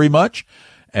 Mary, very much,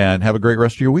 and have a great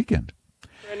rest of your weekend.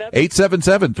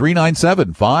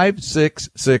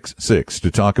 877-397-5666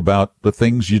 to talk about the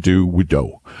things you do with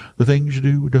dough. The things you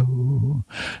do with dough.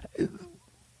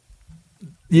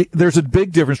 There's a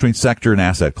big difference between sector and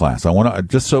asset class. I want to,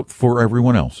 just so for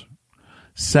everyone else,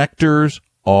 sectors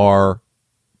are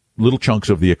little chunks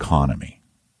of the economy,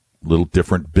 little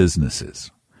different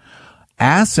businesses.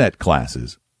 Asset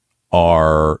classes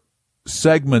are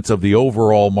segments of the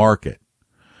overall market.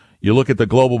 You look at the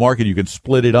global market, you can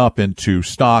split it up into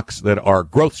stocks that are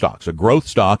growth stocks. A growth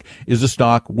stock is a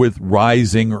stock with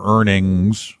rising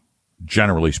earnings,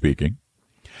 generally speaking.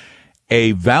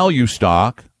 A value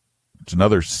stock, it's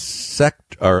another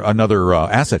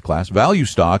asset class. Value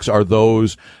stocks are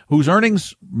those whose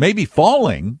earnings may be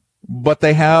falling, but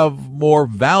they have more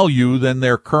value than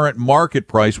their current market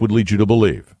price would lead you to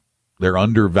believe. They're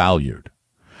undervalued.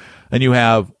 And you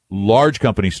have large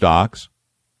company stocks,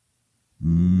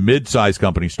 mid-sized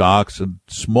company stocks, and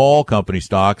small company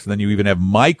stocks. And then you even have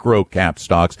micro cap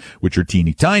stocks, which are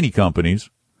teeny tiny companies.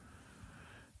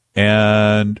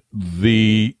 And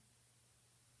then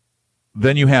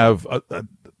you have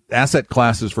asset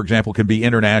classes, for example, can be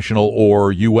international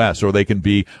or U.S., or they can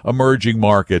be emerging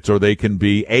markets, or they can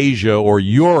be Asia or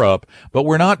Europe, but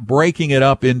we're not breaking it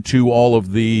up into all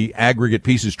of the aggregate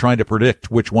pieces trying to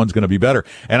predict which one's going to be better.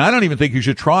 And I don't even think you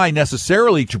should try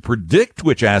necessarily to predict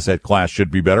which asset class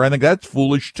should be better. I think that's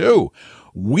foolish too.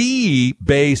 We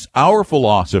base our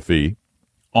philosophy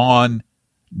on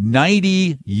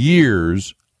 90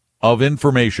 years of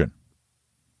information.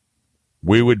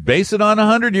 We would base it on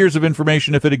 100 years of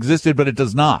information if it existed, but it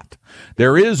does not.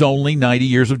 There is only 90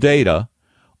 years of data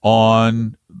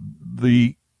on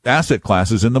the asset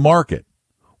classes in the market.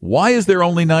 Why is there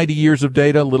only 90 years of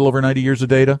data, a little over 90 years of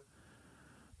data?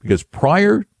 Because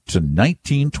prior to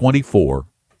 1924,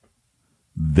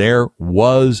 there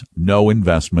was no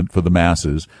investment for the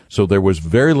masses, so there was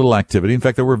very little activity. In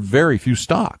fact, there were very few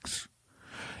stocks.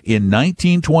 In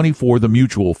 1924, the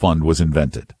mutual fund was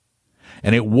invented.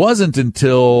 And it wasn't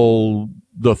until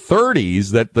the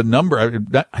 30s that the number, I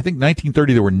think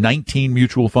 1930, there were 19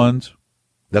 mutual funds.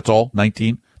 That's all,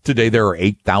 19. Today, there are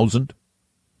 8,000.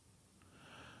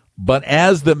 But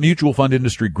as the mutual fund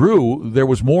industry grew, there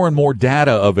was more and more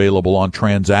data available on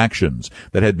transactions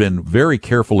that had been very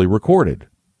carefully recorded,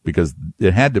 because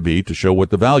it had to be to show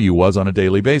what the value was on a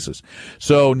daily basis.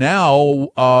 So now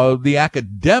the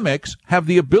academics have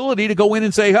the ability to go in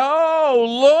and say,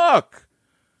 oh, look,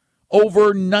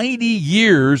 over 90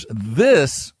 years,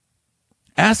 this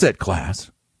asset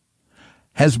class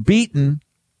has beaten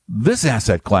this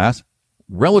asset class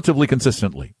relatively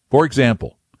consistently. For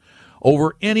example,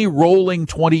 over any rolling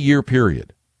 20-year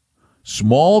period,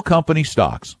 small company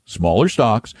stocks, smaller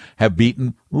stocks, have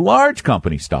beaten large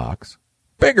company stocks,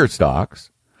 bigger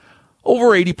stocks,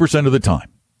 over 80% of the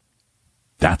time.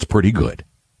 That's pretty good.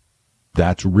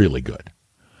 That's really good.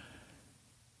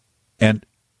 And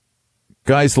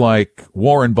guys like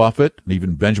Warren Buffett, and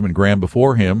even Benjamin Graham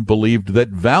before him, believed that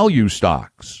value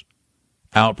stocks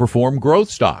outperform growth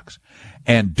stocks.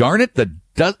 And darn it, the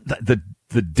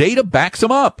data backs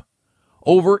them up.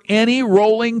 Over any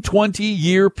rolling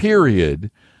 20-year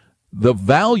period, the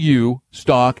value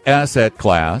stock asset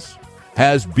class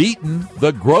has beaten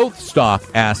the growth stock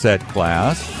asset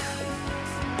class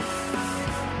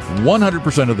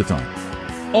 100% of the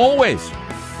time. Always.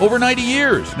 Over 90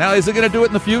 years. Now, is it going to do it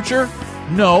in the future?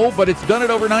 No, but it's done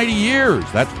it over 90 years.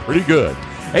 That's pretty good.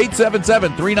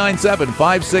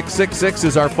 877-397-5666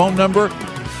 is our phone number.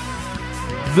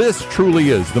 This truly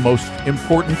is the most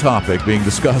important topic being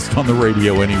discussed on the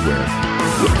radio anywhere.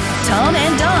 Tom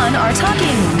and Don are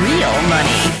talking real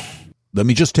money. Let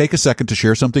me just take a second to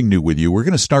share something new with you. We're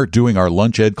going to start doing our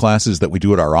lunch ed classes that we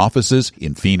do at our offices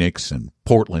in Phoenix and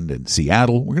Portland and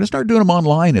Seattle. We're going to start doing them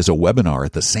online as a webinar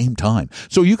at the same time.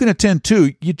 So you can attend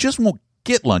too. You just won't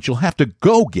get lunch. You'll have to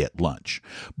go get lunch.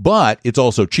 But it's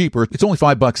also cheaper. It's only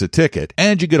 $5 a ticket,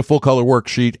 and you get a full color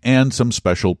worksheet and some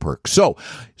special perks. So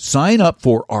sign up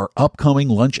for our upcoming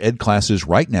lunch ed classes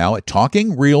right now at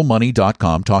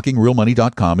talkingrealmoney.com,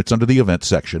 talkingrealmoney.com. It's under the events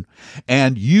section,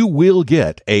 and you will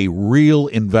get a real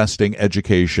investing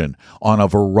education on a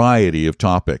variety of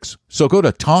topics. So go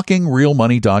to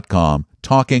talkingrealmoney.com,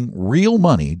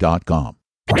 talkingrealmoney.com.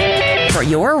 For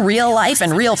your real life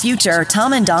and real future,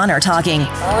 Tom and Don are talking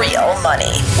real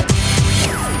money.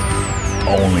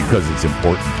 Only because it's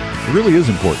important. It really is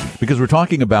important because we're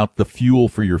talking about the fuel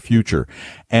for your future.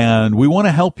 And we want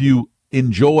to help you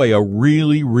enjoy a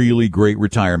really, really great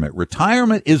retirement.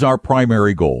 Retirement is our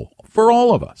primary goal for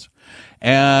all of us.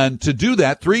 And to do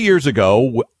that, 3 years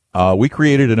ago, we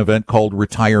created an event called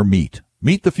Retire Meet.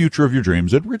 Meet the future of your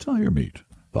dreams at Retire Meet.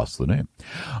 Thus the name.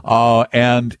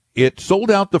 And it sold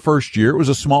out the first year. It was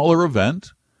a smaller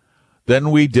event.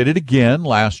 Then we did it again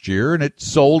last year, and it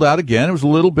sold out again. It was a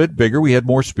little bit bigger. We had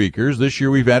more speakers. This year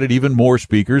we've added even more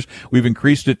speakers. We've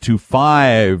increased it to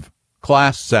 5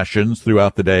 class sessions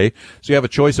throughout the day. So you have a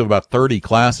choice of about 30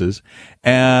 classes.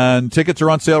 And tickets are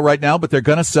on sale right now, but they're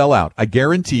going to sell out. I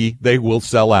guarantee they will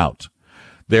sell out.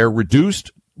 They're reduced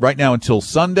right now until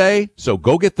Sunday. So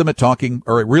go get them at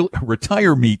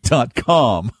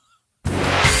retiremeet.com.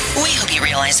 We hope you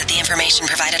realize that the information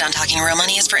provided on Talking Real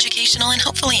Money is for educational and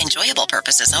hopefully enjoyable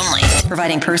purposes only.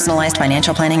 Providing personalized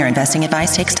financial planning or investing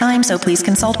advice takes time, so please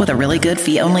consult with a really good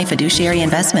fee-only fiduciary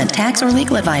investment, tax, or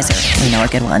legal advisor. We know a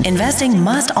good one. Investing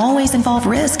must always involve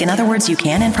risk. In other words, you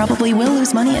can and probably will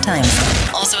lose money at times.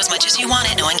 Also, as much as you want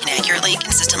it, no one can accurately and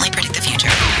consistently predict the future.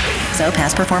 So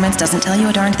past performance doesn't tell you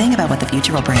a darn thing about what the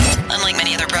future will bring. Unlike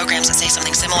many other programs that say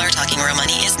something similar, Talking Real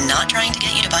Money is not trying to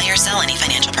get you to buy or sell any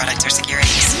financial products or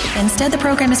securities. Instead, the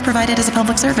program is provided as a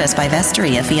public service by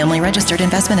Vestry, a fee-only registered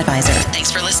investment advisor. Thanks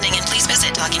for listening, and please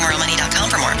visit TalkingRealMoney.com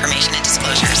for more information and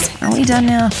disclosures. Are we done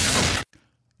now?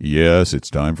 Yes, it's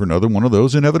time for another one of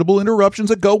those inevitable interruptions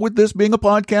that go with this being a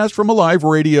podcast from a live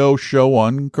radio show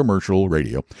on commercial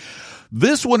radio.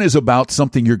 This one is about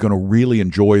something you're going to really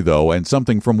enjoy, though, and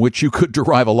something from which you could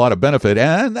derive a lot of benefit,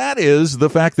 and that is the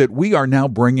fact that we are now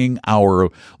bringing our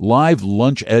live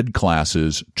lunch ed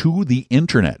classes to the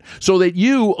internet so that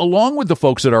you, along with the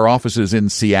folks at our offices in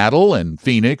Seattle and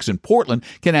Phoenix and Portland,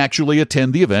 can actually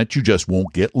attend the event. You just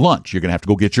won't get lunch. You're going to have to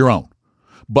go get your own.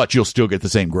 But you'll still get the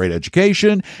same great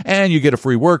education, and you get a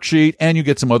free worksheet, and you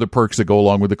get some other perks that go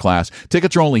along with the class.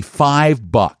 Tickets are only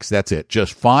 $5. That's it,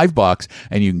 just $5,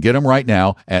 and you can get them right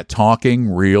now at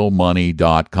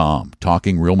TalkingRealMoney.com.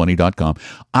 TalkingRealMoney.com.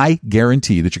 I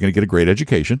guarantee that you're going to get a great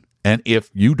education, and if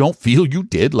you don't feel you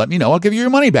did, let me know. I'll give you your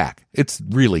money back. It's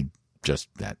really just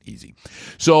that easy.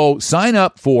 So sign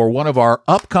up for one of our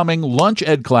upcoming lunch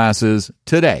ed classes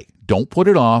today. Don't put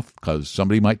it off because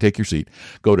somebody might take your seat.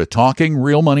 Go to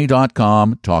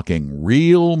TalkingRealMoney.com,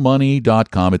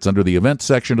 TalkingRealMoney.com. It's under the events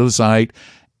section of the site,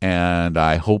 and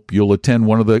I hope you'll attend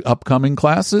one of the upcoming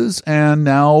classes. And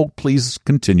now, please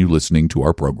continue listening to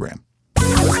our program.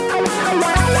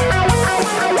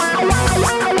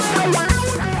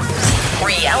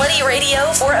 Reality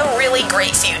radio for a really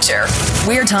great future.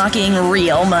 We're talking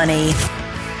real money.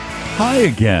 Hi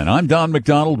again. I'm Don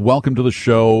McDonald. Welcome to the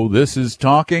show. This is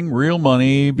Talking Real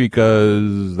Money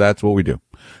because that's what we do.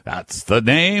 That's the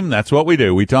name. That's what we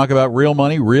do. We talk about real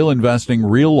money, real investing,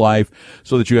 real life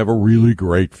so that you have a really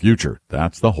great future.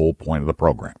 That's the whole point of the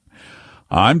program.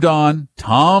 I'm Don.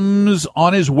 Tom's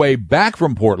on his way back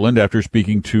from Portland after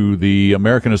speaking to the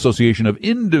American Association of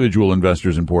Individual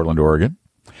Investors in Portland, Oregon.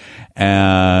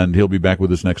 And he'll be back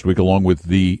with us next week along with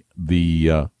the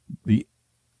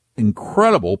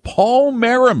incredible Paul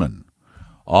Merriman,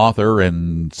 author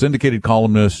and syndicated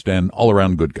columnist and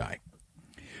all-around good guy.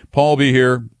 Paul will be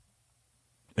here,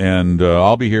 and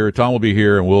I'll be here. Tom will be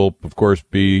here, and we'll, of course,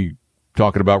 be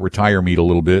talking about Retire Meet a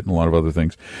little bit and a lot of other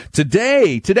things.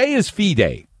 Today is Fee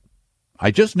Day.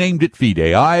 I just named it Fee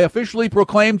Day. I officially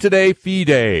proclaim today Fee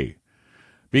Day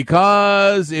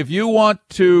because if you want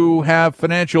to have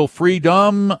financial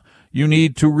freedom, you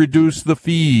need to reduce the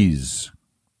fees.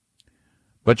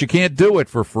 But you can't do it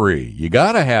for free. You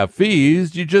got to have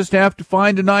fees. You just have to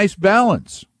find a nice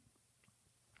balance.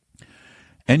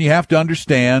 And you have to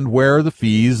understand where the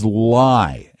fees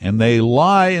lie. And they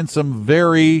lie in some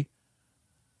very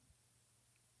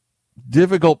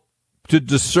difficult to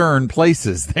discern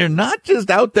places. They're not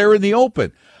just out there in the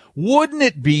open. Wouldn't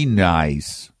it be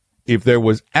nice if there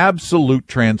was absolute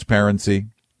transparency?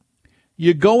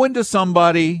 You go into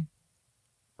somebody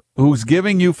who's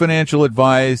giving you financial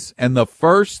advice, and the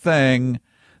first thing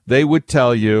they would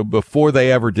tell you before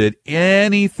they ever did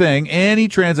anything, any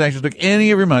transactions, took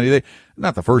any of your money,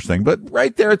 not the first thing, but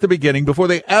right there at the beginning, before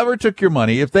they ever took your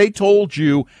money, if they told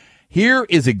you, here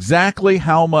is exactly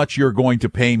how much you're going to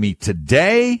pay me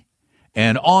today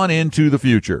and on into the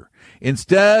future,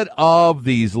 instead of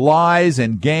these lies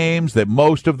and games that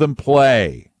most of them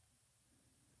play.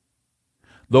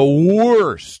 The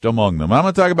worst among them, I'm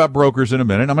going to talk about brokers in a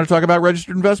minute, I'm going to talk about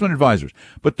registered investment advisors,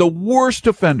 but the worst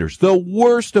offenders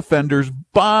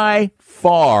by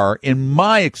far, in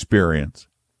my experience,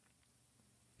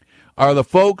 are the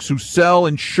folks who sell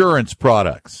insurance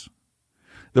products.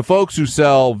 The folks who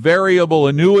sell variable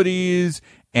annuities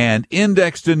and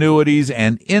indexed annuities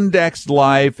and indexed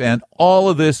life and all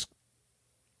of this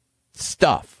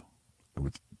stuff. I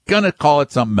was going to call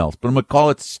it something else, but I'm going to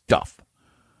call it stuff.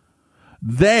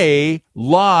 They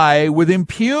lie with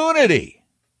impunity.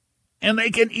 And they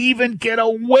can even get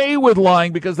away with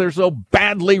lying because they're so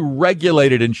badly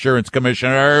regulated, insurance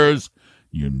commissioners.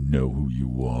 You know who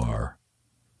you are.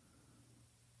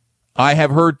 I have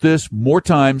heard this more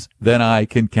times than I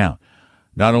can count,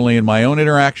 not only in my own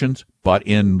interactions, but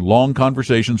in long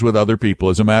conversations with other people.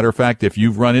 As a matter of fact, if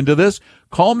you've run into this,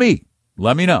 call me.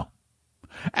 Let me know.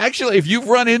 Actually, if you've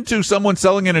run into someone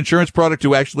selling an insurance product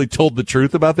who actually told the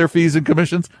truth about their fees and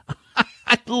commissions,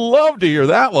 I'd love to hear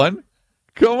that one.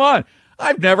 Come on.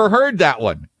 I've never heard that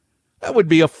one. That would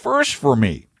be a first for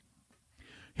me.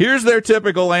 Here's their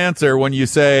typical answer when you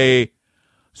say,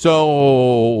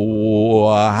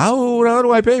 so how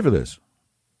do I pay for this?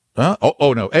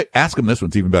 Oh, no. Ask them this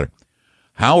one's even better.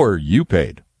 How are you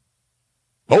paid?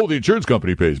 Oh, the insurance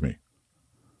company pays me.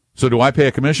 So do I pay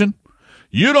a commission?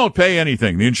 You don't pay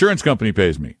anything. The insurance company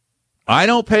pays me. I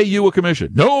don't pay you a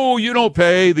commission. No, you don't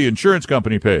pay. The insurance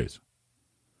company pays.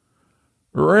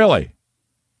 Really?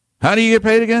 How do you get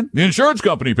paid again? The insurance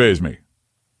company pays me.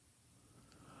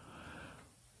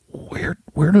 Where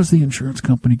does the insurance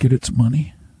company get its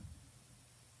money?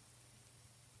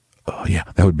 Oh, yeah,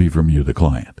 that would be from you, the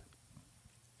client.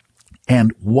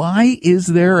 And why is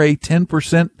there a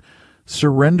 10%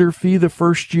 surrender fee the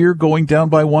first year, going down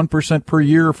by 1% per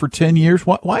year for 10 years?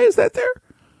 Why is that there?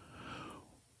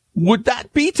 Would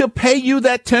that be to pay you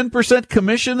that 10%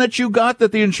 commission that you got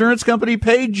that the insurance company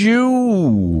paid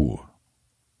you?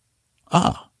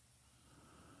 How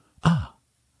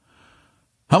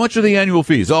much are the annual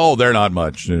fees? Oh, they're not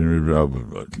much.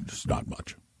 It's not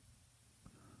much.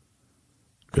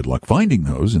 Good luck finding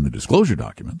those in the disclosure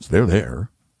documents. They're there.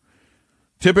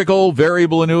 Typical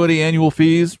variable annuity annual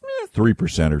fees,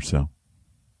 3% or so.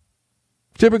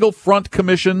 Typical front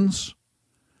commissions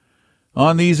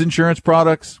on these insurance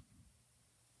products,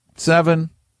 7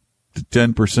 to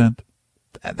 10%.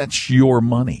 That's your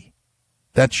money.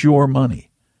 That's your money.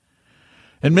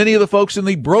 And many of the folks in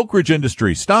the brokerage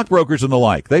industry, stockbrokers and the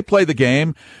like, they play the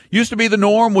game. Used to be the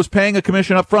norm was paying a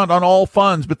commission up front on all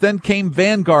funds, but then came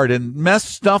Vanguard and messed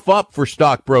stuff up for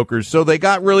stockbrokers. So they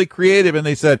got really creative and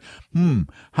they said,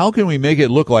 how can we make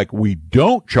it look like we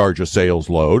don't charge a sales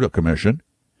load, a commission?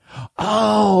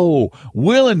 Oh,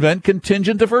 we'll invent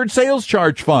contingent deferred sales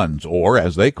charge funds, or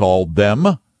as they called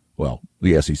them, well,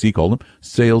 the SEC called them,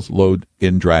 sales load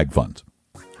in drag funds.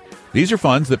 These are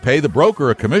funds that pay the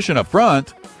broker a commission up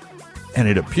front, and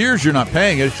it appears you're not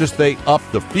paying it. It's just they up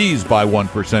the fees by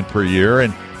 1% per year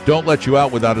and don't let you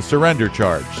out without a surrender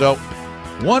charge. So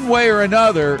one way or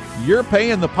another, you're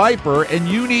paying the piper, and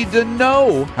you need to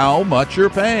know how much you're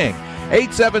paying.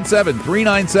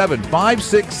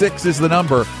 877-397-5666 is the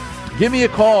number. Give me a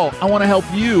call. I want to help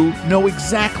you know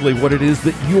exactly what it is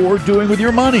that you're doing with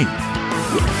your money.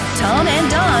 Tom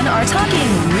and Don are talking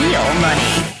real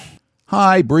money.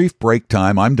 Hi, brief break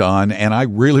time. I'm Don, and I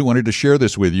really wanted to share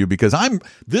this with you because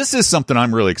this is something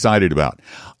I'm really excited about.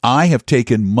 I have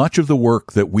taken much of the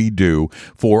work that we do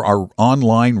for our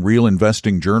online Real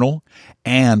Investing Journal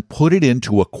and put it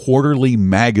into a quarterly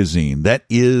magazine that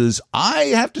is, I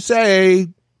have to say,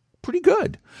 pretty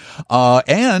good,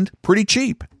 and pretty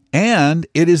cheap. And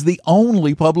it is the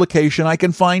only publication I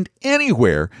can find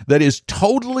anywhere that is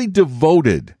totally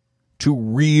devoted to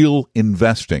real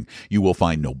investing. You will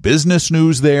find no business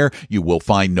news there. You will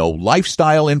find no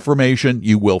lifestyle information.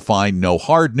 You will find no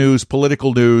hard news,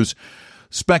 political news,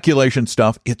 speculation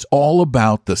stuff. It's all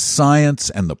about the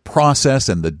science and the process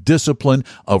and the discipline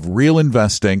of real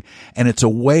investing, and it's a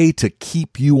way to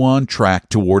keep you on track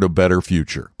toward a better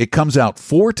future. It comes out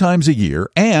 4 times a year,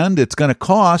 and it's going to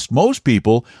cost most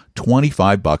people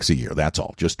 $25 a year. That's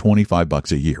all, just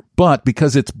 $25 a year. But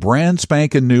because it's brand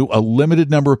spanking new, a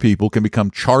limited number of people can become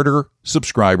charter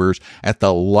subscribers at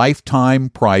the lifetime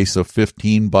price of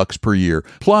 $15 per year.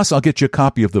 Plus, I'll get you a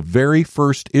copy of the very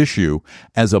first issue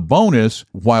as a bonus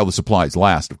while the supplies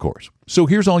last, of course. So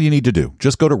here's all you need to do.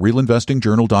 Just go to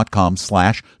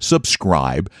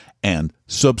realinvestingjournal.com/subscribe and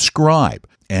subscribe.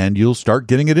 And you'll start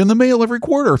getting it in the mail every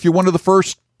quarter. If you're one of the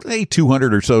first,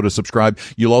 200 or so to subscribe,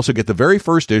 you'll also get the very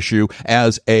first issue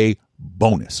as a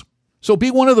bonus. So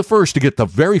be one of the first to get the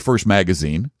very first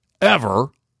magazine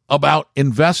ever about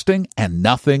investing and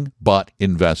nothing but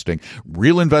investing.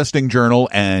 Real Investing Journal,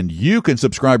 and you can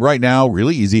subscribe right now,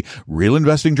 really easy,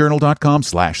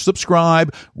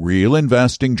 realinvestingjournal.com/subscribe,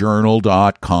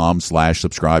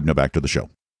 realinvestingjournal.com/subscribe. Now back to the show.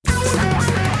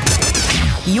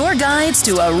 Your guides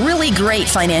to a really great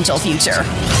financial future.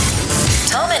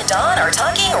 Tom and Don are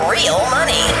talking real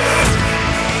money.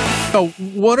 So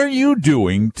what are you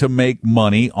doing to make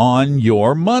money on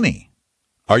your money?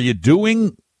 Are you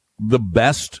doing the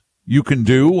best you can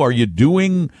do? Are you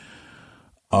doing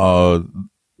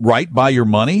right by your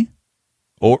money?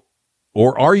 Or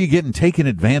are you getting taken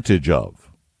advantage of?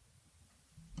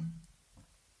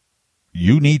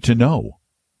 You need to know.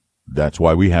 That's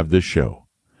why we have this show.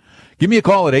 Give me a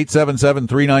call at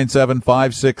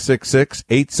 877-397-5666,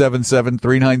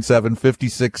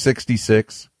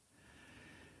 877-397-5666.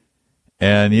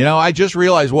 And, I just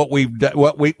realized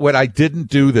what I didn't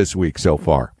do this week so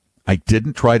far. I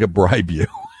didn't try to bribe you.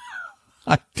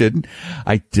 I didn't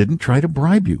try to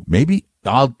bribe you. Maybe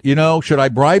should I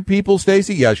bribe people,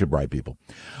 Stacy? Yeah, I should bribe people.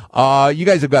 You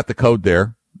guys have got the code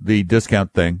there, the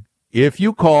discount thing. If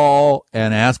you call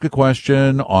and ask a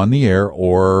question on the air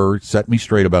or set me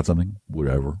straight about something,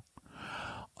 whatever,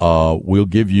 we'll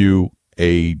give you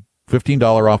a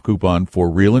 $15 off coupon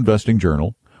for Real Investing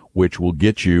Journal, which will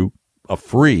get you a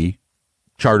free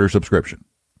charter subscription.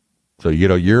 So,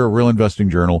 you're a Real Investing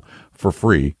Journal for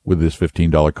free with this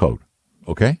 $15 code.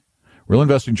 Okay? Real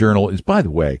Investing Journal is, by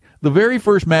the way, the very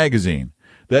first magazine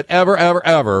that ever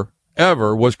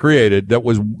was created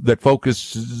that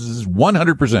focuses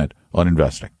 100% on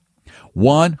investing.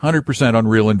 100% on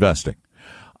real investing.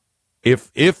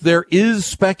 If there is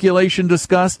speculation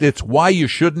discussed, it's why you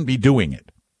shouldn't be doing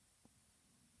it.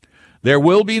 There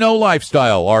will be no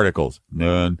lifestyle articles.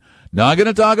 None. Not going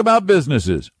to talk about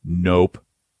businesses. Nope.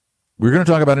 We're going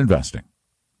to talk about investing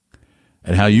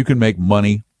and how you can make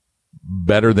money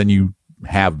better than you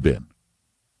have been.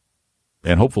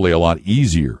 And hopefully a lot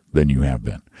easier than you have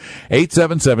been.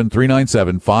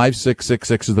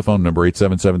 877-397-5666 is the phone number,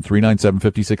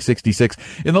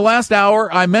 877-397-5666. In the last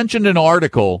hour, I mentioned an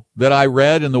article that I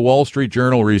read in the Wall Street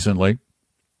Journal recently.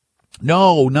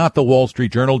 No, not the Wall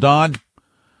Street Journal, Don.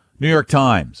 New York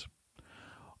Times.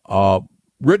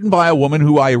 Written by a woman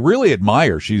who I really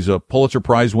admire. She's a Pulitzer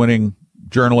Prize-winning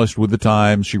journalist with the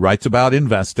Times. She writes about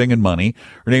investing and money.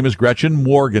 Her name is Gretchen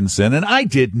Morgenson, and I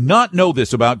did not know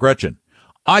this about Gretchen.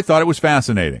 I thought it was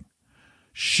fascinating.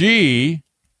 She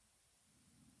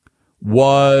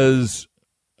was,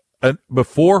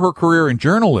 before her career in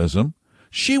journalism,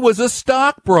 she was a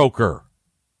stockbroker.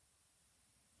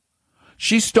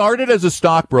 She started as a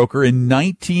stockbroker in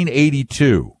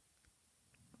 1982.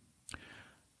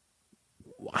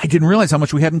 I didn't realize how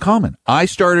much we had in common. I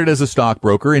started as a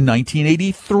stockbroker in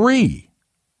 1983.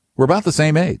 We're about the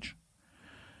same age.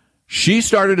 She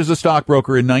started as a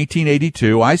stockbroker in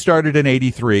 1982. I started in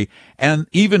 83. And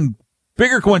even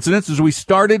bigger coincidence is we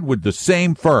started with the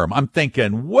same firm. I'm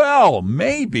thinking, well,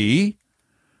 maybe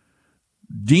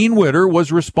Dean Witter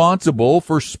was responsible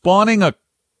for spawning at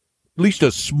least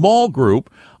a small group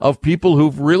of people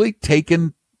who've really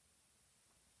taken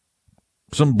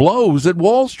some blows at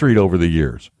Wall Street over the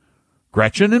years.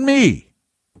 Gretchen and me.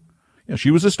 She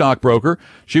was a stockbroker.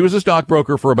 She was a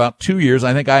stockbroker for about 2 years.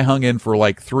 I think I hung in for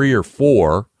like 3 or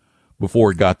 4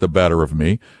 before it got the better of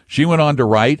me. She went on to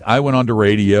write. I went on to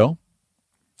radio.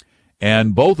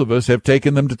 And both of us have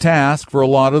taken them to task for a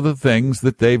lot of the things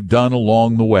that they've done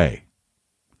along the way.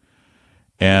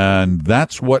 And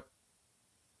that's what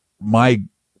my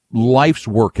life's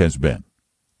work has been,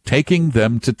 taking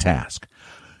them to task.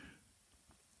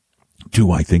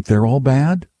 Do I think they're all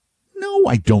bad? No,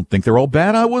 I don't think they're all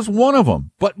bad. I was one of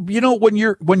them. But when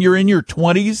you're in your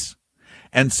 20s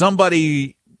and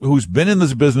somebody who's been in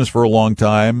this business for a long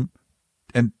time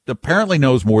and apparently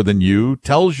knows more than you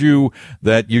tells you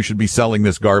that you should be selling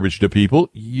this garbage to people,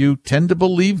 you tend to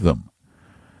believe them.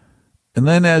 And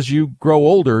then as you grow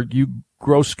older, you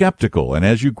grow skeptical. And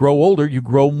as you grow older, you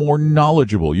grow more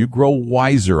knowledgeable. You grow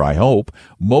wiser, I hope.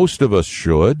 Most of us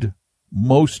should.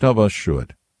 Most of us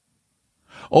should.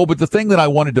 Oh, but the thing that I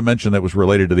wanted to mention that was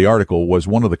related to the article was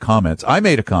one of the comments. I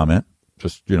made a comment,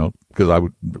 just, because I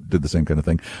did the same kind of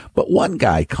thing. But one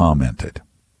guy commented,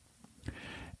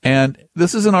 And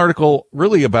this is an article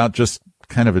really about just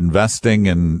kind of investing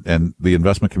and the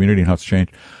investment community and how it's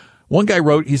changed. One guy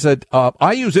wrote, he said,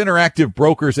 I use Interactive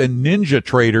Brokers and Ninja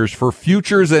Traders for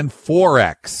futures and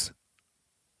Forex.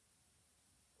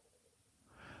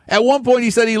 At one point,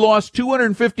 he said he lost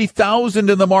 $250,000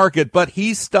 in the market, but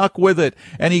he stuck with it,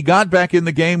 and he got back in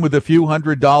the game with a few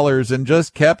 $100s and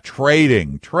just kept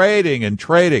trading.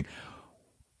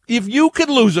 If you could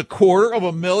lose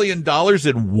 $250,000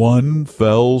 in one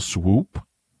fell swoop,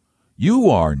 you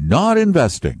are not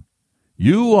investing.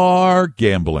 You are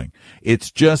gambling.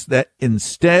 It's just that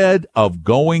instead of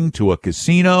going to a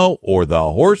casino or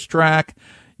the horse track,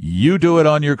 you do it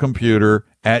on your computer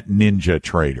at Ninja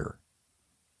Trader.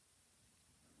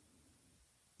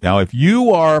 Now, if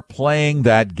you are playing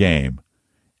that game,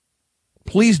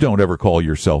 please don't ever call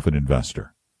yourself an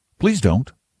investor. Please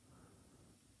don't.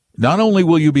 Not only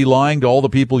will you be lying to all the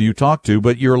people you talk to,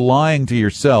 but you're lying to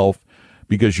yourself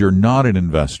because you're not an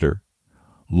investor.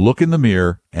 Look in the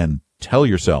mirror and tell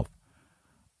yourself,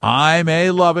 I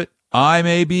may love it. I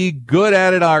may be good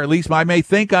at it, or at least I may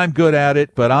think I'm good at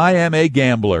it, but I am a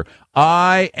gambler.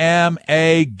 I am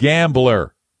a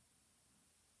gambler.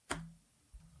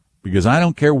 Because I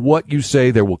don't care what you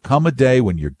say, there will come a day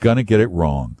when you're going to get it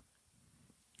wrong.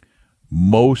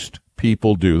 Most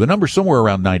people do. The number's somewhere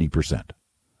around 90%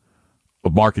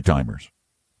 of market timers,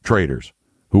 traders,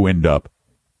 who end up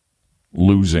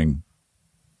losing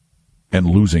and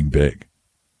losing big.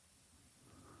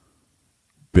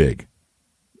 Big.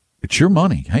 It's your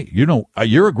money. Hey,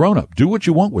 you're a grown-up. Do what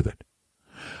you want with it.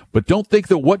 But don't think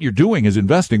that what you're doing is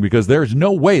investing, because there's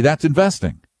no way that's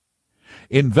investing.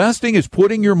 Investing is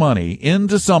putting your money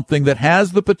into something that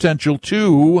has the potential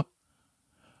to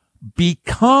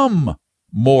become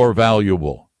more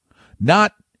valuable,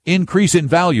 not increase in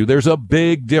value. There's a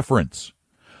big difference.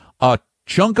 A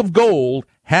chunk of gold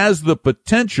has the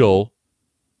potential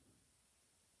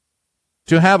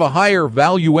to have a higher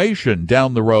valuation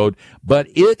down the road, but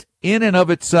it in and of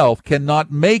itself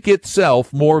cannot make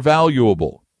itself more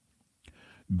valuable.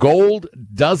 Gold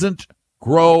doesn't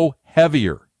grow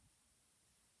heavier.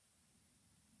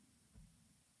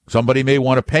 Somebody may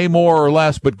want to pay more or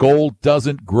less, but gold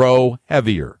doesn't grow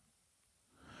heavier.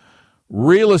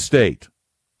 Real estate,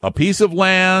 a piece of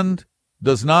land,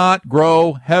 does not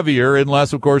grow heavier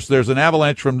unless, of course, there's an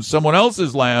avalanche from someone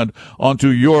else's land onto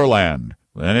your land.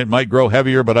 Then it might grow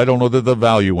heavier, but I don't know that the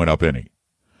value went up any.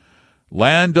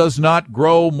 Land does not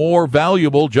grow more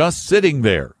valuable just sitting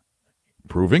there.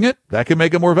 Proving it, that can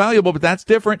make it more valuable, but that's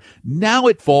different. Now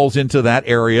it falls into that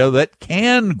area that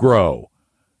can grow.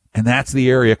 And that's the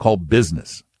area called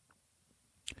business.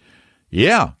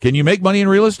 Yeah, can you make money in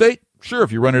real estate? Sure,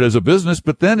 if you run it as a business,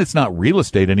 but then it's not real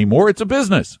estate anymore. It's a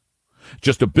business.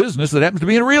 Just a business that happens to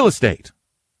be in real estate.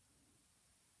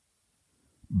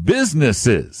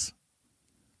 Businesses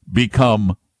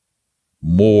become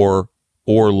more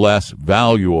or less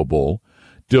valuable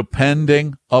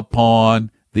depending upon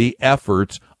the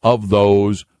efforts of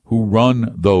those who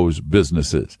run those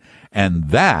businesses. And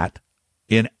that,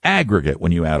 in aggregate,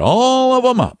 when you add all of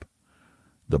them up,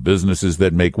 the businesses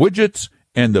that make widgets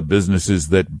and the businesses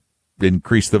that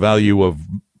increase the value of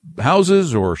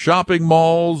houses or shopping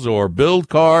malls or build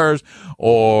cars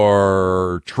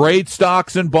or trade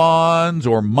stocks and bonds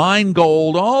or mine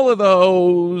gold, all of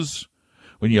those,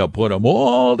 when you put them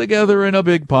all together in a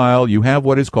big pile, you have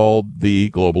what is called the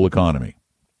global economy.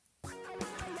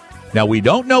 Now, we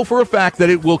don't know for a fact that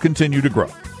it will continue to grow.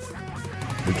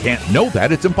 We can't know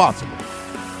that. It's impossible.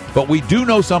 But we do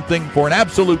know something for an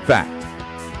absolute fact.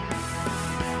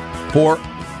 For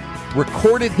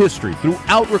recorded history,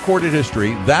 throughout recorded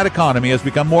history, that economy has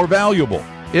become more valuable.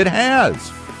 It has.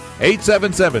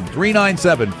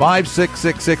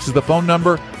 877-397-5666 is the phone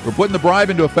number. We're putting the bribe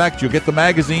into effect. You'll get the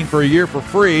magazine for a year for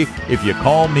free if you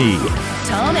call me.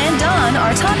 Tom and Don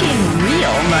are talking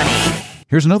real money.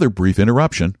 Here's another brief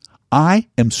interruption. I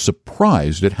am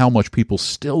surprised at how much people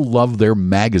still love their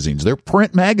magazines, their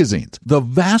print magazines. The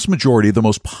vast majority of the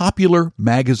most popular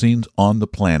magazines on the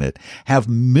planet have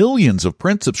millions of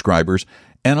print subscribers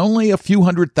and only a few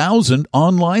 100,000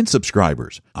 online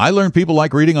subscribers. I learned people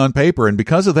like reading on paper, and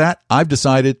because of that, I've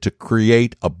decided to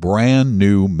create a brand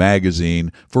new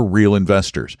magazine for real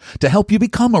investors to help you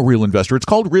become a real investor. It's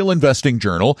called Real Investing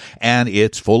Journal, and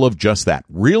it's full of just that,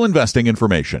 real investing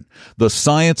information, the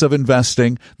science of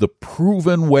investing, the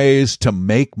proven ways to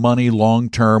make money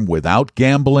long-term without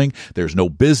gambling. There's no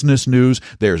business news.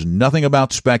 There's nothing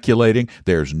about speculating.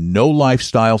 There's no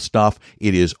lifestyle stuff.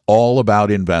 It is all about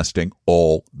investing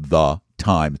all the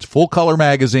time. It's a full color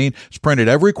magazine. It's printed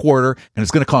every quarter, and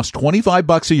it's going to cost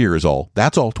 $25 a year is all.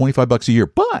 That's all, $25 a year.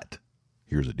 But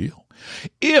here's the deal.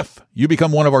 If you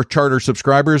become one of our Charter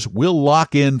subscribers, we'll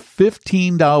lock in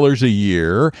 $15 a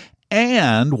year.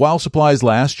 And while supplies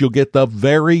last, you'll get the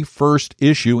very first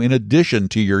issue in addition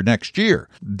to your next year.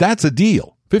 That's a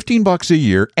deal. $15 a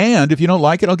year, and if you don't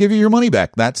like it, I'll give you your money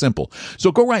back. That simple.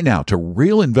 So go right now to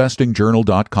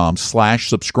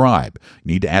realinvestingjournal.com/subscribe.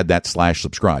 You need to add that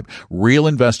 /subscribe.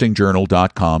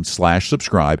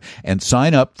 realinvestingjournal.com/subscribe and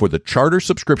sign up for the Charter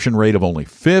subscription rate of only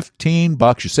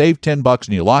 $15. You save $10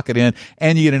 and you lock it in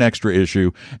and you get an extra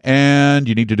issue. And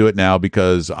you need to do it now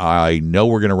because I know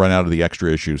we're going to run out of the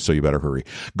extra issues, so you better hurry.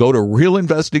 Go to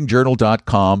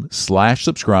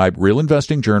realinvestingjournal.com/subscribe,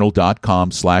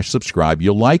 realinvestingjournal.com/subscribe.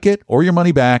 You'll like it or your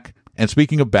money back. And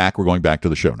speaking of back, we're going back to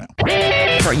the show now.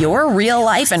 For your real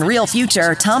life and real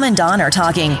future, Tom and Don are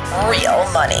talking real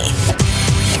money.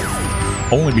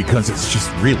 Only because it's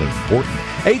just really important.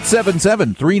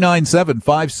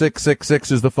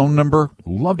 877-397-5666 is the phone number.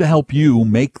 Love to help you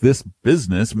make this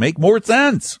business make more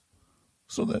sense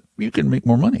so that you can make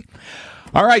more money.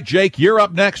 All right, Jake, you're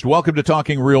up next. Welcome to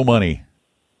Talking Real Money.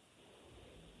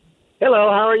 Hello,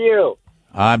 how are you?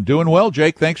 I'm doing well,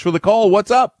 Jake. Thanks for the call.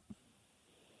 What's up?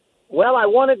 Well, I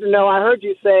wanted to know, I heard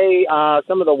you say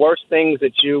some of the worst things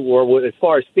that you were, as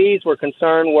far as fees were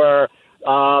concerned, were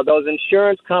those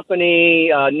insurance company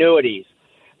annuities.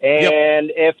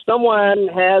 And If someone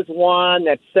has one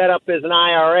that's set up as an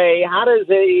IRA, how does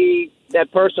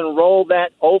that person roll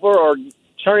that over or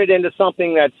turn it into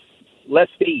something that's less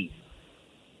fees?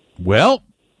 Well,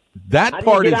 that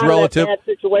part is relative. How do you get out of that bad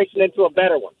situation into a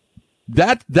better one?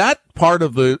 That part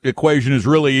of the equation is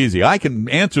really easy. I can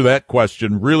answer that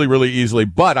question really, really easily,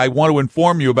 but I want to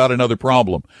inform you about another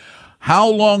problem. How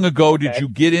long ago did you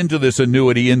get into this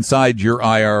annuity inside your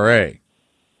IRA?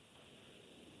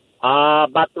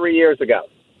 About 3 years ago.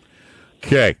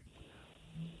 Okay.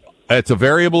 It's a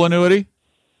variable annuity?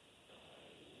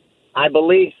 I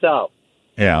believe so.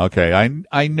 Yeah, okay.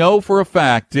 I know for a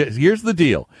fact. Here's the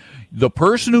deal. The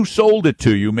person who sold it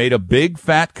to you made a big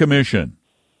fat commission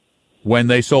when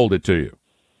they sold it to you.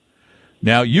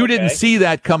 Now, you didn't see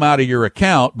that come out of your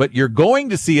account, but you're going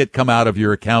to see it come out of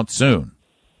your account soon.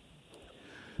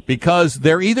 Because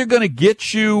they're either going to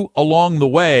get you along the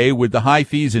way with the high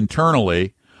fees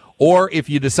internally, or if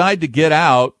you decide to get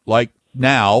out, like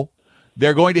now,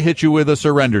 they're going to hit you with a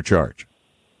surrender charge.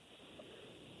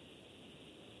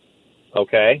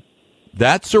 Okay.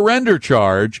 That surrender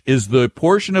charge is the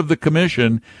portion of the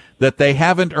commission that they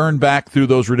haven't earned back through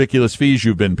those ridiculous fees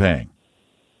you've been paying.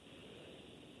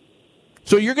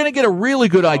 So you're going to get a really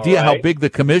good idea how big the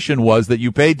commission was that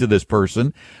you paid to this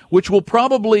person, which will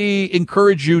probably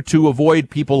encourage you to avoid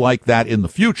people like that in the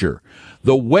future.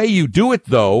 The way you do it,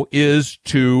 though, is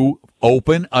to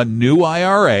open a new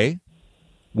IRA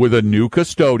with a new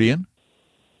custodian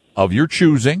of your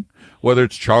choosing, whether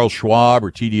it's Charles Schwab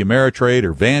or TD Ameritrade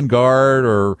or Vanguard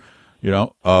or,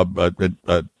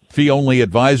 a fee-only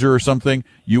advisor or something.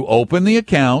 You open the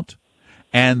account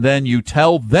and then you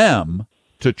tell them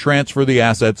to transfer the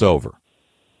assets over.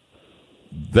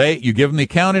 You give them the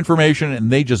account information and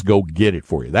they just go get it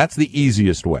for you. That's the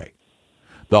easiest way.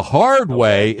 The hard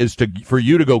way is for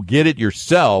you to go get it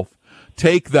yourself,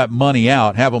 take that money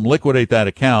out, have them liquidate that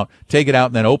account, take it out,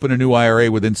 and then open a new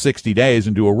IRA within 60 days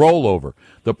and do a rollover.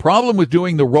 The problem with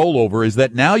doing the rollover is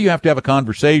that now you have to have a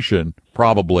conversation,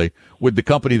 probably, with the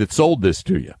company that sold this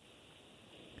to you.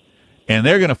 And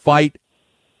they're going to fight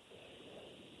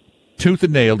tooth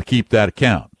and nail to keep that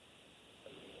account.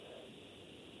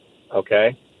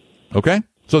 Okay.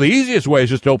 So the easiest way is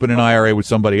just to open an IRA with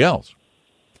somebody else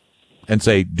and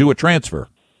say, do a transfer.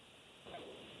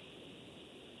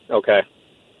 Okay,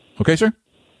 sir?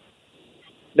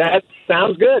 That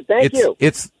sounds good. Thank you.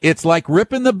 It's like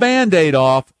ripping the Band-Aid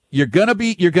off. You're going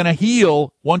to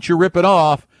heal once you rip it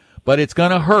off, but it's going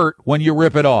to hurt when you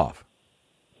rip it off.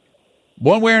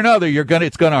 One way or another,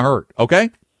 it's going to hurt.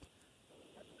 Okay?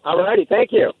 All righty.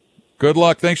 Thank you. Good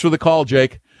luck. Thanks for the call,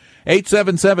 Jake.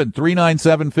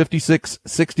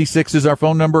 877-397-5666 is our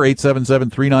phone number.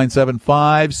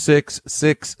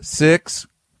 877-397-5666.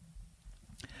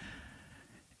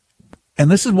 And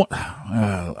this is what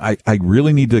I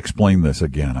really need to explain this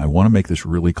again. I want to make this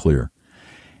really clear.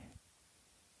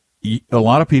 A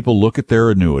lot of people look at their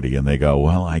annuity and they go,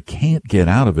 well, I can't get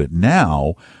out of it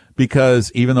now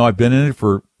because even though I've been in it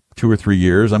for 2 or 3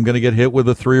 years, I'm going to get hit with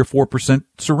a 3 or 4%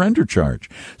 surrender charge.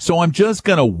 So I'm just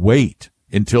going to wait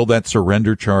until that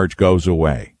surrender charge goes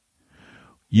away.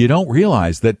 You don't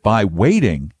realize that by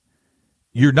waiting,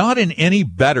 you're not in any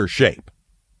better shape.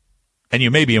 And you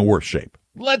may be in worse shape.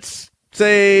 Let's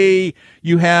say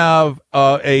you have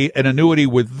an annuity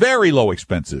with very low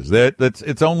expenses.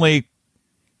 It's only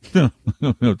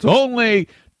It's only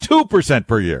 2%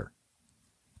 per year.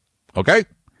 Okay?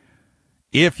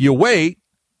 If you wait,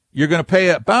 you're going to pay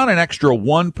about an extra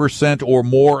 1% or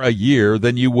more a year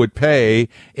than you would pay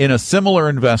in a similar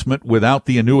investment without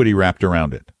the annuity wrapped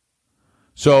around it.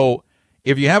 So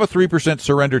if you have a 3%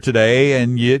 surrender today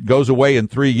and it goes away in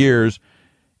 3 years,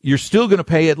 you're still going to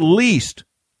pay at least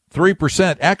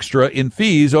 3% extra in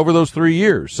fees over those 3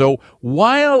 years. So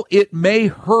while it may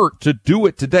hurt to do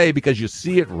it today because you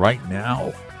see it right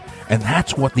now, and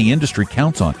that's what the industry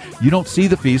counts on. You don't see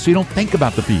the fees, so you don't think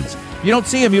about the fees. You don't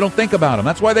see them, you don't think about them.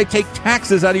 That's why they take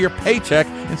taxes out of your paycheck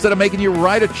instead of making you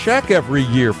write a check every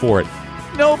year for it.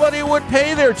 Nobody would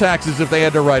pay their taxes if they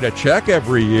had to write a check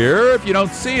every year. If you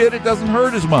don't see it, it doesn't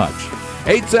hurt as much.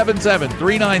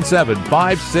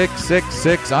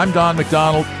 877-397-5666. I'm Don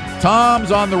McDonald.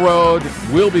 Tom's on the road.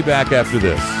 We'll be back after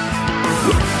this.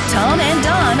 Tom and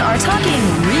Don are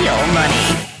talking real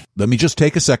money. Let me just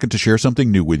take a second to share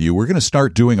something new with you. We're going to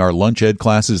start doing our lunch ed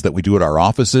classes that we do at our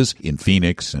offices in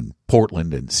Phoenix and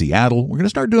Portland and Seattle. We're going to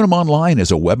start doing them online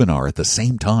as a webinar at the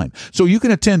same time. So you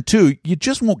can attend too. You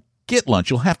just won't get lunch.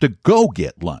 You'll have to go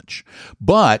get lunch.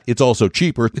 But it's also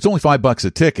cheaper. It's only $5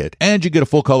 a ticket, and you get a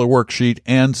full color worksheet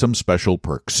and some special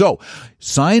perks. So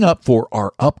sign up for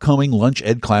our upcoming lunch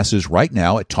ed classes right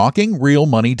now at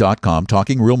talkingrealmoney.com,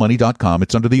 talkingrealmoney.com.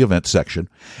 It's under the events section,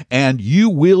 and you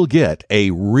will get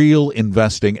a real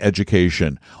investing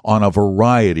education on a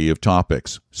variety of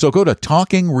topics. So go to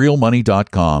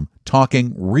talkingrealmoney.com,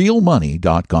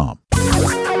 talkingrealmoney.com.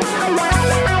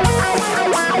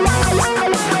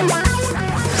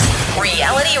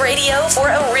 Reality radio for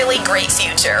a really great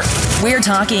future. We're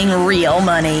talking real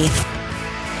money.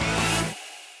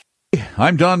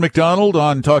 I'm Don McDonald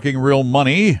on Talking Real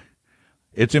Money.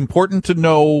 It's important to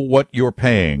know what you're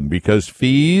paying because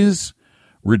fees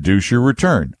reduce your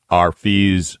return. Are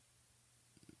fees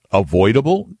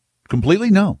avoidable? Completely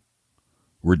no.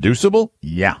 Reducible?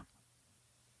 Yeah.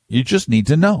 You just need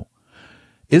to know.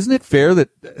 Isn't it fair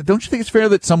don't you think it's fair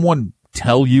that someone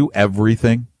tell you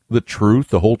everything? The truth,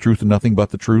 the whole truth and nothing but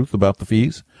the truth about the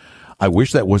fees? I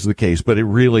wish that was the case, but it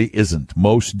really isn't.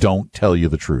 Most don't tell you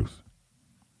the truth.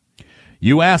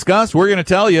 You ask us, we're going to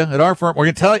tell you at our firm. We're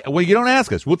going to tell you. Well, you don't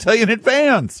ask us. We'll tell you in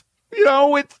advance.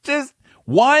 It's just,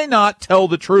 why not tell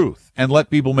the truth and let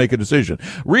people make a decision?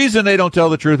 Reason they don't tell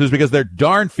the truth is because their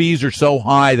darn fees are so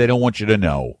high they don't want you to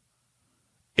know.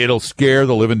 It'll scare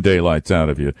the living daylights out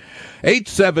of you.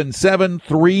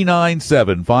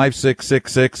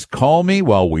 877-397-5666. Call me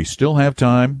while we still have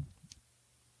time.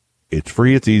 It's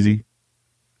free, it's easy,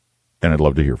 and I'd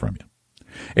love to hear from you.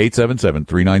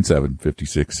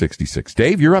 877-397-5666.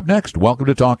 Dave, you're up next. Welcome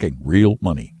to Talking Real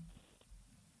Money.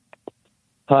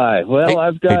 Hi. Well,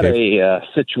 I've got a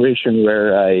situation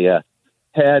where I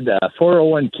had a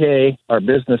 401k. Our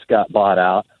business got bought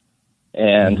out.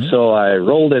 And so I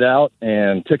rolled it out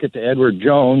and took it to Edward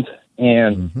Jones.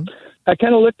 And I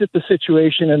kind of looked at the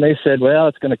situation and they said, well,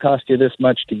 it's going to cost you this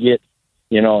much to get,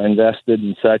 invested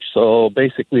and such. So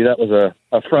basically that was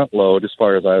a front load as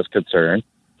far as I was concerned.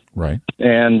 Right.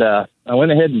 And I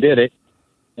went ahead and did it.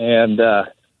 And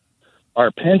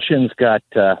our pensions got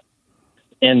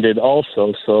ended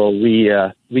also. So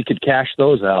we could cash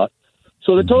those out.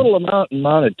 So the total amount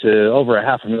amounted to over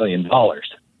 $500,000.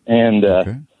 And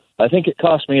I think it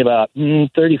cost me about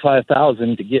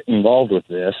 $35,000 to get involved with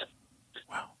this.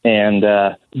 Wow. And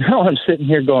now I'm sitting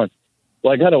here going,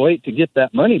 well, I got to wait to get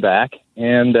that money back.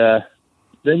 And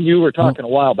then you were talking a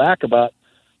while back about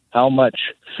how much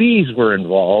fees were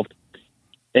involved.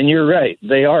 And you're right.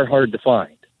 They are hard to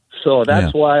find. So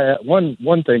that's why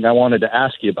one thing I wanted to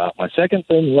ask you about. My second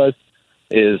thing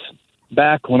is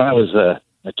back when I was a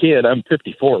kid, I'm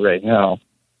 54 right now.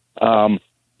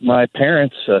 My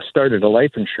parents started a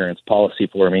life insurance policy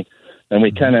for me, and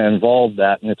we kind of involved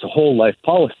that, and it's a whole life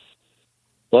policy.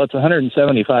 Well, it's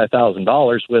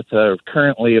 $175,000 with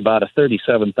currently about a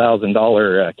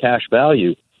 $37,000 cash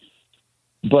value.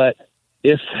 But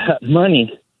if that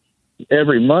money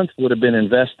every month would have been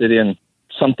invested in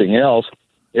something else,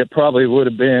 it probably would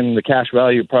have been, the cash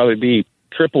value would probably be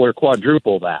triple or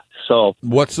quadruple that. So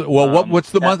what's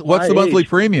the monthly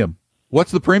premium?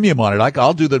 What's the premium on it?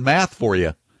 I'll do the math for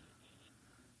you.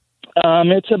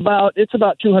 It's about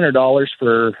 $200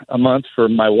 for a month for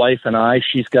my wife and I.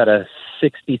 She's got a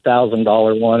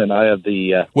 $60,000 one, and I have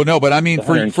the. Well, no, but I mean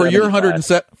for your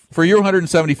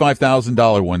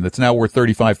 $175,000 one that's now worth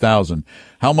 $35,000.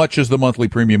 How much is the monthly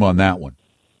premium on that one?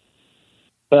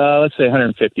 Let's say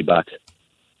 $150.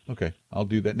 Okay, I'll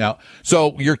do that now.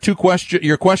 So your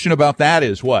question about that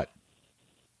is what?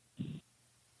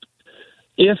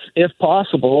 if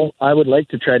possible, I would like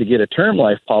to try to get a term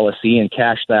life policy and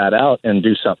cash that out and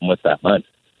do something with that money.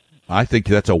 I think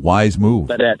that's a wise move.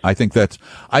 But I think that's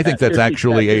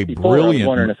actually a brilliant. I'm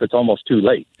wondering if it's almost too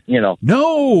late.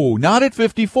 No, not at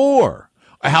 54.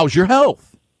 How's your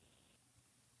health?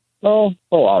 Oh,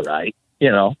 all right.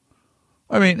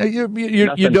 I mean, you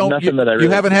nothing, don't. Nothing that I really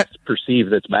you haven't had perceive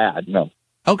that's bad. No.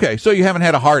 Okay, so you haven't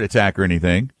had a heart attack or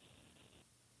anything.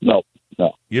 No.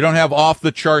 You don't have off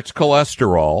the charts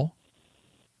cholesterol.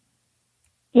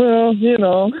 Well,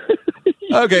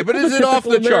 Okay, but is it off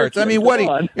the charts? I mean, what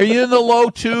are you in the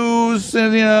low twos?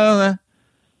 And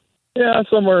yeah,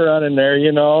 somewhere around in there,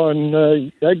 and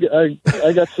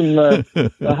I got some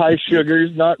high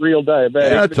sugars, not real diabetic.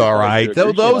 That's all right.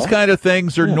 Sugars, those kind of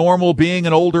things are normal, being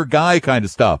an older guy kind of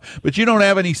stuff. But you don't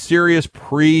have any serious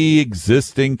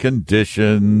pre-existing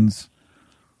conditions.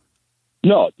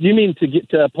 No, you mean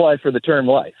to apply for the term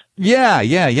life? Yeah.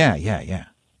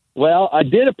 Well, I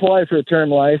did apply for the term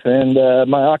life, and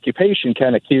my occupation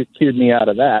kind of cued me out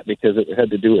of that because it had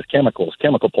to do with chemical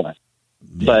plant.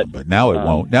 Yeah, but now it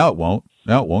won't. Now it won't.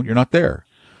 You're not there.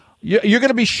 You're going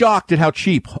to be shocked at how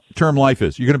cheap term life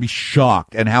is. You're going to be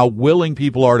shocked at how willing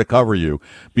people are to cover you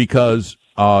because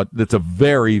it's a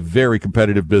very, very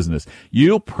competitive business.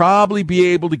 You'll probably be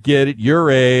able to get at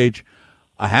your age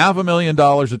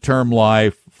 $500,000 of term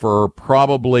life for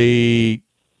probably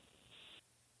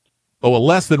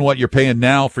less than what you're paying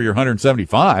now for your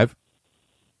 175.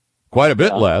 Quite a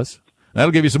bit less. That'll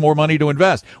give you some more money to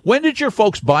invest. When did your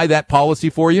folks buy that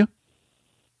policy for you?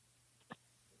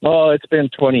 Oh, it's been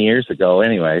 20 years ago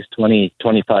anyways,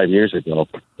 25 years ago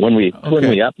when we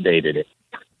updated it.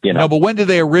 No, but when did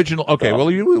they originally? Okay, well,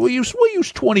 we'll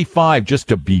use 25 just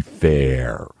to be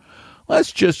fair.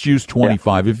 Let's just use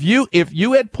 25. Yeah. If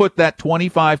you had put that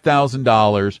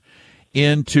 $25,000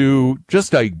 into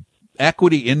just a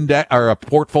equity index or a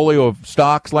portfolio of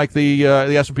stocks like the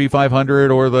S&P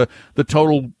 500 or the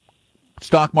total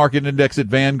stock market index at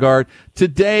Vanguard,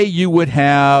 today you would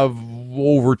have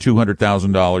over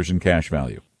 $200,000 in cash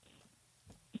value.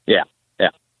 Yeah.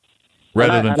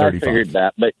 Rather than 35. I figured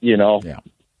that, but Yeah.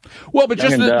 Well, but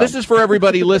this is for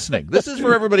everybody listening. This is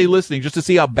for everybody listening, just to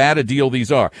see how bad a deal these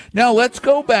are. Now let's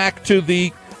go back to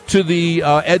the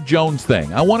Ed Jones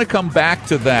thing. I want to come back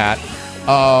to that.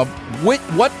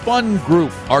 What fund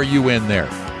group are you in there?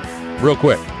 Real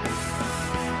quick.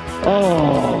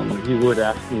 Oh, you would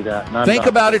ask me that. Think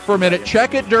about it for a minute.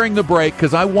 Check it during the break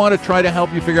because I want to try to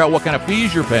help you figure out what kind of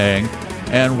fees you're paying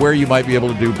and where you might be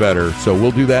able to do better. So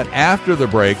we'll do that after the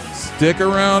break. Stick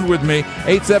around with me.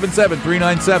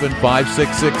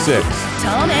 877-397-5666.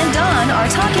 Tom and Don are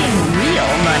talking real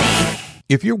money.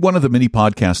 If you're one of the many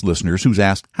podcast listeners who's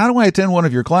asked, how do I attend one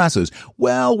of your classes?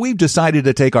 Well, we've decided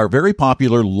to take our very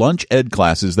popular Lunch Ed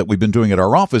classes that we've been doing at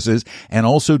our offices and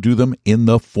also do them in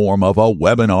the form of a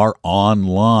webinar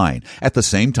online. At the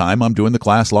same time, I'm doing the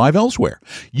class live elsewhere.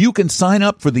 You can sign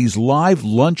up for these live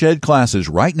Lunch Ed classes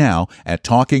right now at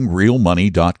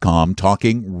TalkingRealMoney.com,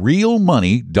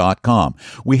 TalkingRealMoney.com.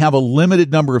 We have a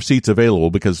limited number of seats available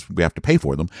because we have to pay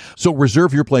for them, so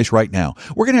reserve your place right now.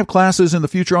 We're going to have classes in the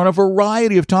future on a variety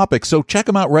of topics, so check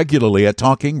them out regularly at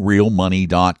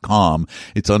TalkingRealMoney.com.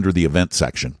 It's under the event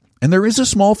section. And there is a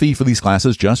small fee for these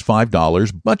classes, just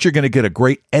 $5, but you're going to get a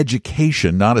great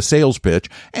education, not a sales pitch,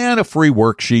 and a free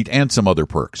worksheet and some other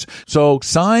perks. So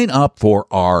sign up for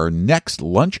our next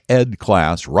Lunch Ed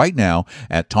class right now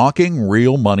at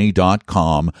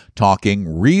TalkingRealMoney.com,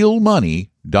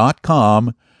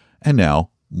 TalkingRealMoney.com. And now,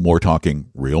 more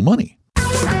Talking Real Money.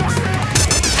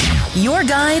 Your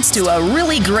guides to a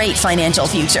really great financial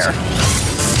future.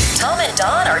 Tom and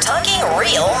Don are talking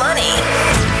real money.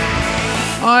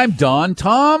 I'm Don.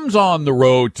 Tom's on the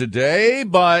road today,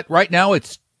 but right now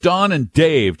it's Don and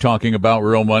Dave talking about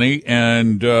real money.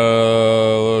 And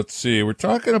let's see, we're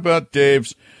talking about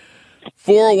Dave's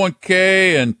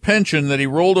 401k and pension that he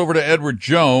rolled over to Edward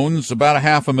Jones, about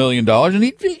 $500,000. And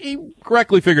he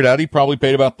correctly figured out he probably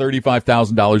paid about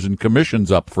 $35,000 in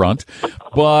commissions up front.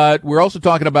 But we're also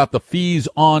talking about the fees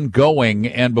ongoing.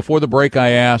 And before the break, I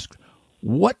asked,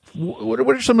 what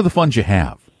are some of the funds you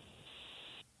have?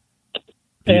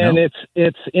 And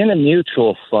it's in a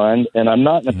mutual fund, and I'm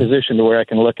not in a position to where I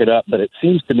can look it up, but it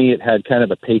seems to me it had kind of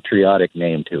a patriotic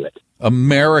name to it.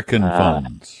 American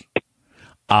funds.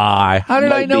 How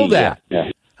did I know that?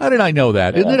 Yeah. How did I know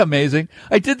that? Isn't it amazing?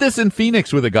 I did this in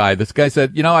Phoenix with a guy. This guy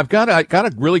said, I've got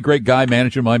a really great guy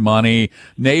managing my money,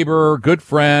 neighbor, good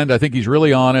friend. I think he's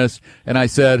really honest. And I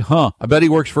said, I bet he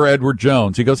works for Edward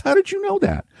Jones. He goes, how did you know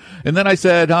that? And then I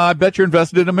said, I bet you're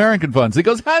invested in American funds. He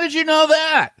goes, how did you know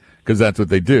that? because that's what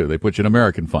they do. They put you in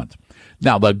American funds.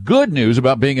 Now, the good news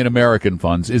about being in American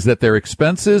funds is that their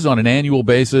expenses on an annual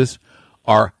basis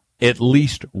are at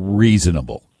least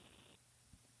reasonable.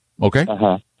 Okay?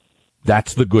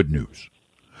 That's the good news.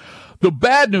 The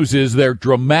bad news is they're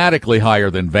dramatically higher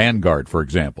than Vanguard, for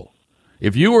example.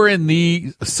 If you were in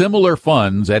the similar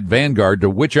funds at Vanguard to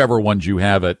whichever ones you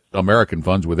have at American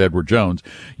funds with Edward Jones,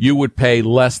 you would pay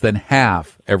less than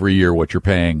half every year what you're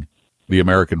paying the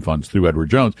American funds through Edward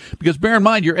Jones. Because bear in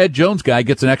mind, your Ed Jones guy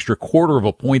gets an extra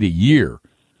 1/4 point a year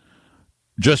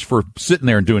just for sitting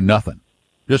there and doing nothing,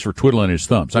 just for twiddling his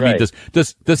thumbs. I mean,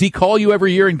 does he call you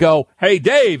every year and go, "Hey,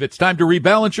 Dave, it's time to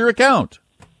rebalance your account"?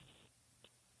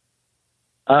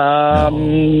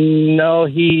 No,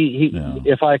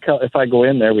 if I go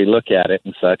in there, we look at it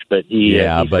and such, but he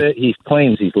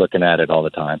claims he's looking at it all the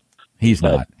time. He's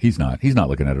not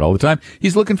looking at it all the time.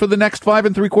 He's looking for the next 5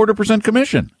 3/4%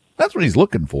 commission. That's what he's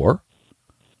looking for.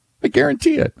 I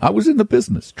guarantee it. I was in the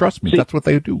business. Trust me. That's what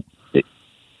they do.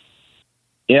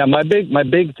 Yeah, my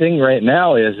big thing right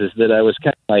now is that I was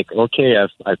kind of like, okay,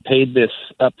 I've paid this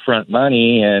upfront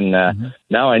money, and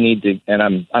now I need to, and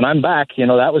I'm back.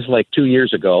 That was like 2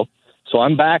 years ago, so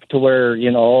I'm back to where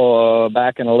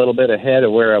back and a little bit ahead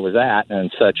of where I was at,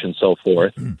 and such and so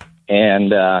forth.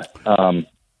 And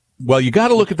well, you got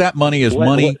to look at that money as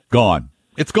money gone.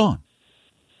 It's gone.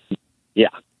 Yeah.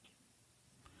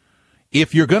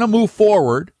 If you're going to move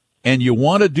forward and you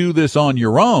want to do this on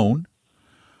your own,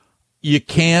 you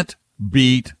can't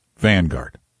beat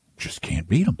Vanguard. Just can't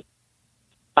beat them.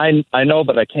 I know,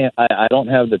 but I can't. I don't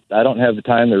have the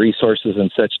time, the resources,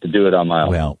 and such to do it on my own.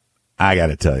 Well, I got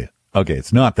to tell you, okay,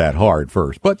 it's not that hard.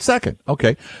 First, but second,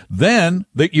 okay, then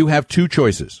that you have two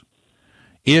choices.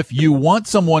 If you want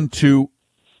someone to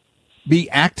be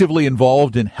actively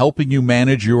involved in helping you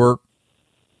manage your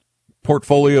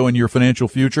portfolio and your financial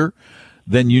future,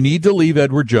 then you need to leave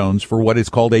Edward Jones for what is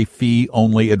called a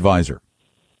fee-only advisor.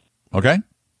 Okay?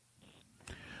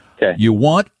 Okay. You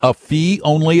want a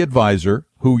fee-only advisor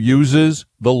who uses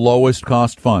the lowest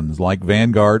cost funds like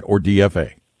Vanguard or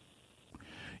DFA.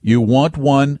 You want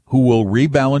one who will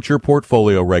rebalance your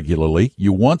portfolio regularly.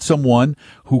 You want someone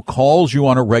who calls you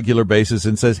on a regular basis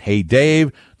and says, "Hey,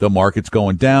 Dave, the market's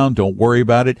going down. Don't worry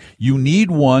about it." You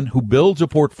need one who builds a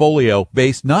portfolio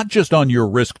based not just on your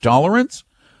risk tolerance,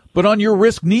 but on your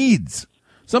risk needs.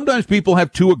 Sometimes people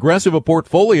have too aggressive a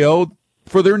portfolio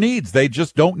for their needs. They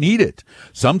just don't need it.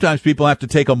 Sometimes people have to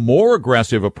take a more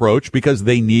aggressive approach because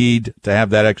they need to have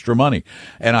that extra money.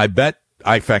 And I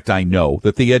know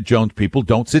that the Ed Jones people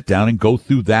don't sit down and go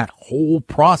through that whole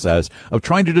process of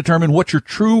trying to determine what your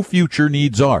true future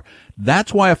needs are.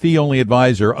 That's why a fee-only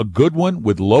advisor, a good one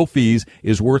with low fees,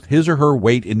 is worth his or her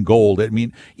weight in gold. I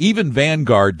mean, even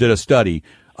Vanguard did a study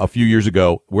a few years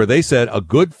ago where they said a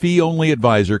good fee-only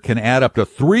advisor can add up to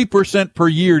 3% per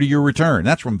year to your return.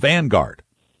 That's from Vanguard.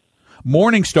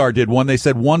 Morningstar did one. They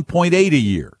said 1.8 a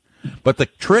year. But the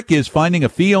trick is finding a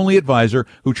fee-only advisor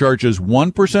who charges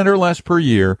 1% or less per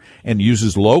year and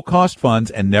uses low-cost funds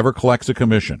and never collects a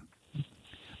commission.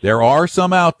 There are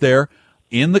some out there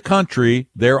in the country.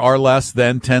 There are less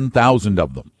than 10,000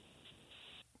 of them.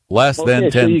 Less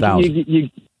than 10,000. So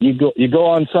you go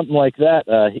on something like that.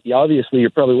 Obviously,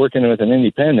 you're probably working with an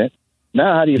independent.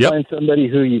 Now, how do you find somebody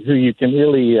who you can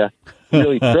really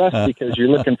trust, because you're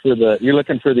looking for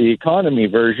the economy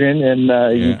version, and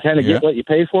you kind of get what you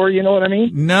pay for. You know what I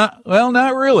mean? Not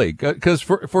really. Because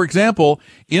for example,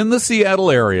 in the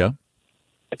Seattle area,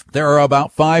 there are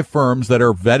about 5 firms that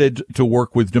are vetted to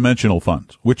work with Dimensional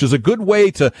funds, which is a good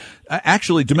way to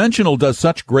actually. Dimensional does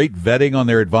such great vetting on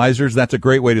their advisors. That's a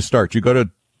great way to start. You go to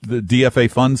the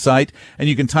DFA fund site and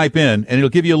you can type in, and it'll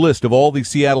give you a list of all the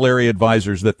Seattle area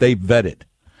advisors that they've vetted.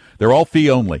 They're all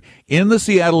fee only. In the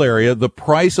Seattle area, the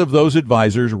price of those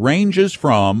advisors ranges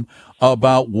from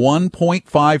about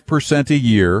 1.5% a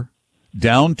year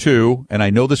down to, and I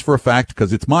know this for a fact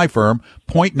because it's my firm,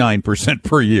 0.9%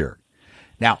 per year.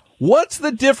 Now, what's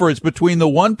the difference between the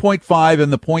 1.5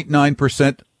 and the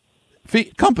 0.9%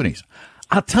 fee companies?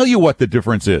 I'll tell you what the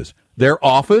difference is. Their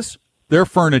office, their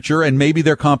furniture, and maybe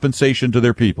their compensation to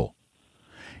their people.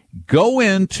 Go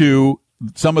into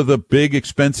some of the big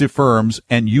expensive firms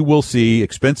and you will see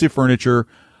expensive furniture,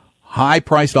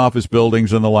 high-priced office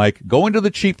buildings and the like. Go into the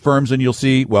cheap firms and you'll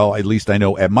see, well, at least I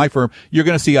know at my firm, you're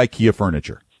going to see IKEA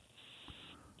furniture.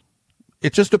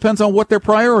 It just depends on what their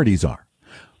priorities are.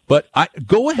 But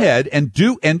go ahead and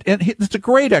do, and it's a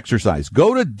great exercise.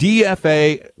 Go to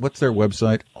DFA, what's their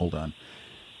website? Hold on.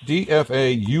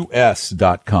 DFAUS.com.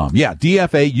 Yeah,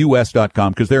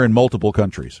 DFAUS.com, because they're in multiple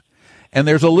countries. And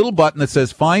there's a little button that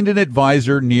says find an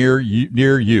advisor near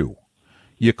you.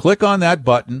 You click on that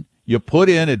button. You put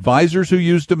in advisors who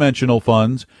use dimensional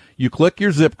funds. You click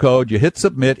your zip code. You hit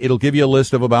submit. It'll give you a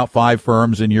list of about 5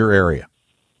 firms in your area.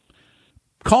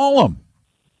 Call them.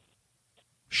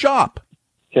 Shop.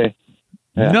 Okay.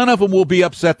 Yeah. None of them will be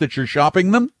upset that you're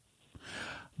shopping them.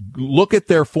 Look at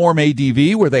their Form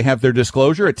ADV where they have their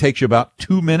disclosure. It takes you about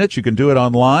 2 minutes. You can do it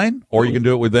online, or you can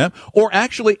do it with them. Or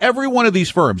actually, every one of these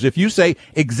firms, if you say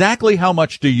exactly how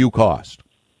much do you cost,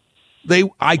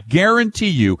 I guarantee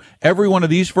you, every one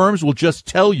of these firms will just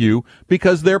tell you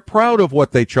because they're proud of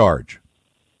what they charge.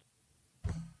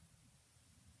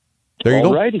 There you go.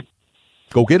 Alrighty.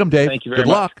 Go get them, Dave. Thank you very Good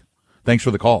much. luck. Thanks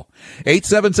for the call.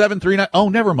 877-39. Oh,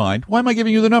 never mind. Why am I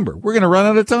giving you the number? We're going to run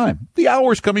out of time. The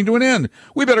hour's coming to an end.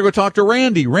 We better go talk to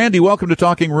Randy. Randy, welcome to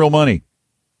Talking Real Money.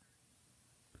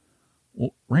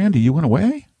 Well, Randy, you went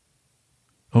away?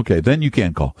 Okay, then you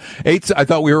can call. I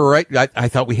thought we were right. I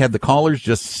thought we had the callers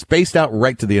just spaced out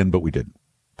right to the end, but we didn't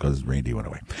because Randy went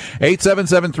away.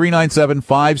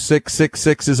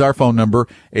 877-397-5666 is our phone number.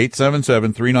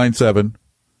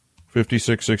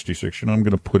 877-397-5666. And I'm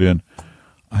going to put in,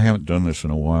 I haven't done this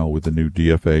in a while with the new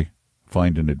DFA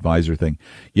find an advisor thing.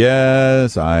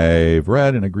 Yes, I've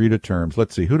read and agreed to terms.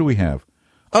 Let's see. Who do we have?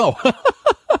 Oh,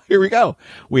 here we go.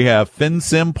 We have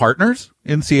FinSim Partners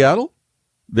in Seattle.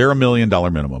 They're $1 million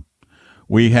minimum.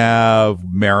 We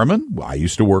have Merriman. I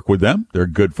used to work with them. They're a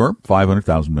good firm.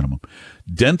 $500,000 minimum.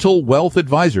 Dental Wealth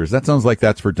Advisors. That sounds like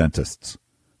that's for dentists.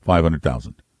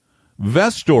 $500,000.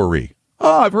 Vestory.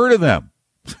 Oh, I've heard of them.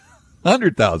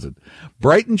 $100,000.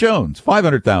 Brighton Jones.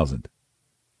 $500,000.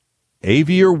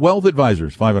 Avier Wealth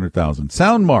Advisors. $500,000.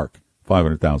 Soundmark.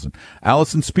 $500,000.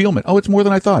 Allison Spielman. Oh, it's more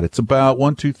than I thought. It's about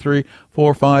 1, 2, 3,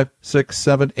 4, 5, 6,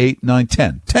 7, 8, 9,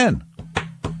 10. 10.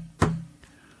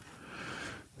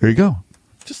 There you go.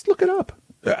 Just look it up.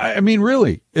 I mean,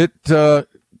 really,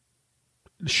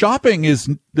 shopping is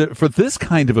for this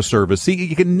kind of a service. See,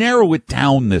 you can narrow it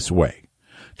down this way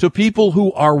to people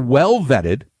who are well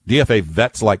vetted. DFA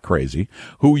vets like crazy,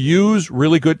 who use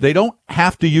really good. They don't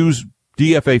have to use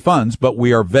DFA funds, but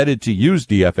we are vetted to use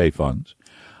DFA funds.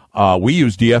 We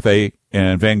use DFA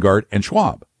and Vanguard and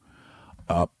Schwab.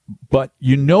 But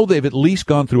they've at least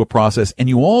gone through a process, and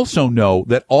you also know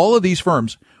that all of these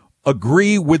firms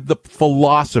agree with the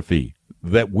philosophy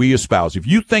that we espouse. If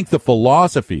you think the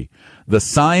philosophy, the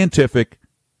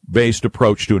scientific-based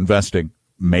approach to investing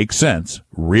makes sense,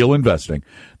 real investing,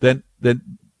 then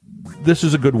this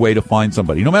is a good way to find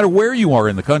somebody. No matter where you are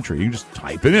in the country, you just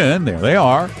type it in. There they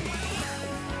are.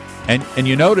 And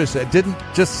you notice it didn't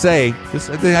just say, this.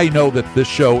 I think how you know that this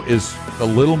show is a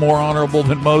little more honorable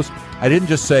than most. I didn't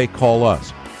just say call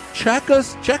us. Check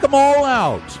them all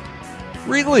out.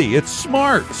 Really, it's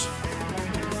smart.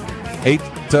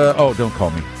 Don't call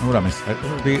me. What am I?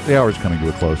 The hour's coming to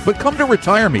a close. But come to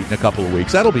Retire Meet in a couple of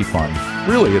weeks. That'll be fun.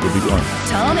 Really, it'll be fun.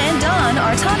 Tom and Don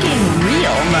are talking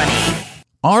real money.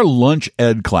 Our lunch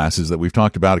ed classes that we've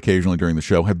talked about occasionally during the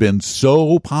show have been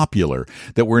so popular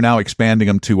that we're now expanding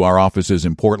them to our offices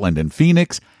in Portland and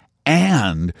Phoenix,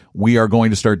 and we are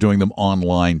going to start doing them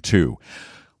online too.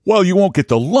 Well, you won't get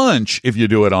the lunch if you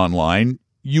do it online.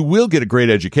 You will get a great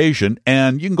education,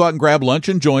 and you can go out and grab lunch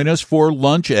and join us for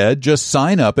Lunch Ed. Just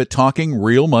sign up at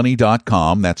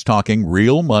TalkingRealMoney.com. That's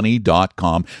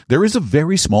TalkingRealMoney.com. There is a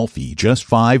very small fee, just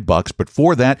 $5, but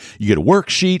for that, you get a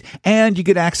worksheet and you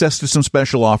get access to some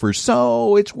special offers,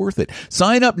 so it's worth it.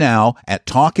 Sign up now at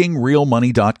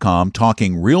TalkingRealMoney.com,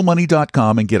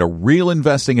 TalkingRealMoney.com, and get a real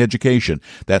investing education.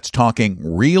 That's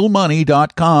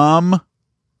TalkingRealMoney.com.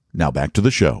 Now back to the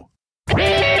show.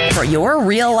 For your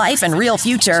real life and real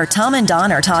future, Tom and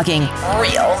Don are talking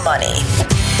real money.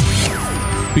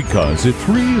 Because it's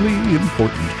really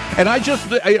important. And I just,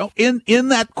 in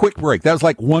that quick break, that was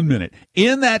like 1 minute.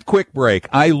 In that quick break,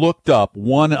 I looked up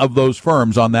one of those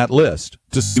firms on that list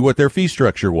to see what their fee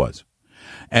structure was.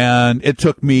 And it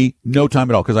took me no time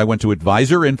at all because I went to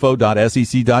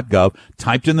advisorinfo.sec.gov,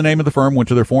 typed in the name of the firm, went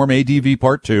to their Form ADV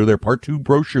Part 2, their Part 2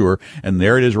 brochure, and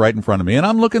there it is right in front of me. And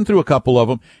I'm looking through a couple of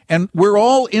them, and we're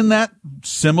all in that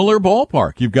similar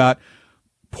ballpark. You've got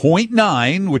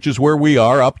 0.9, which is where we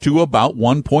are, up to about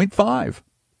 1.5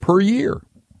 per year.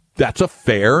 That's a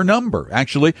fair number.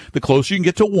 Actually, the closer you can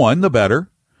get to 1, the better.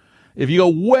 If you go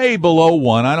way below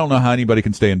 1, I don't know how anybody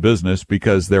can stay in business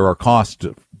because there are costs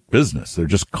to business. They're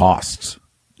just costs.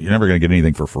 You're never going to get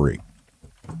anything for free.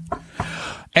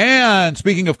 And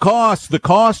speaking of costs, the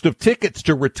cost of tickets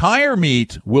to Retire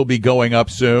Meet will be going up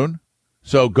soon.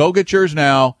 So go get yours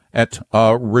now at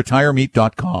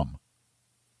retiremeet.com.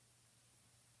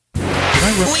 Did I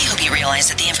We hope you realize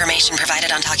that the information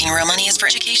provided on Talking Real Money is for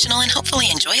educational and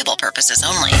hopefully enjoyable purposes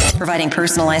only. Providing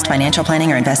personalized financial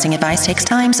planning or investing advice takes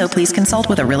time, so please consult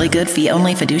with a really good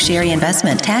fee-only fiduciary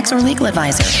investment, tax, or legal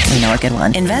advisor. We know a good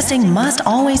one. Investing must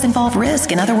always involve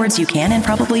risk. In other words, you can and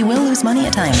probably will lose money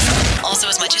at times. Also,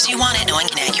 as much as you want it, no one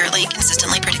can accurately,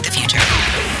 consistently predict the future.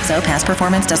 So past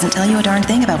performance doesn't tell you a darn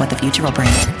thing about what the future will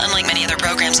bring. Unlike many other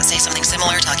programs that say something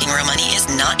similar, Talking Real Money is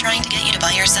not trying to get you to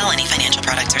buy or sell any financial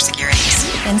products or securities.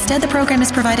 Instead, the program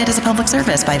is provided as a public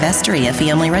service by Vestry, a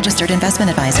fee-only registered investment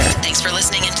advisor. Thanks for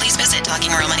listening, and please visit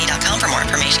TalkingRealMoney.com for more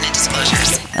information and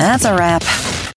disclosures. That's a wrap.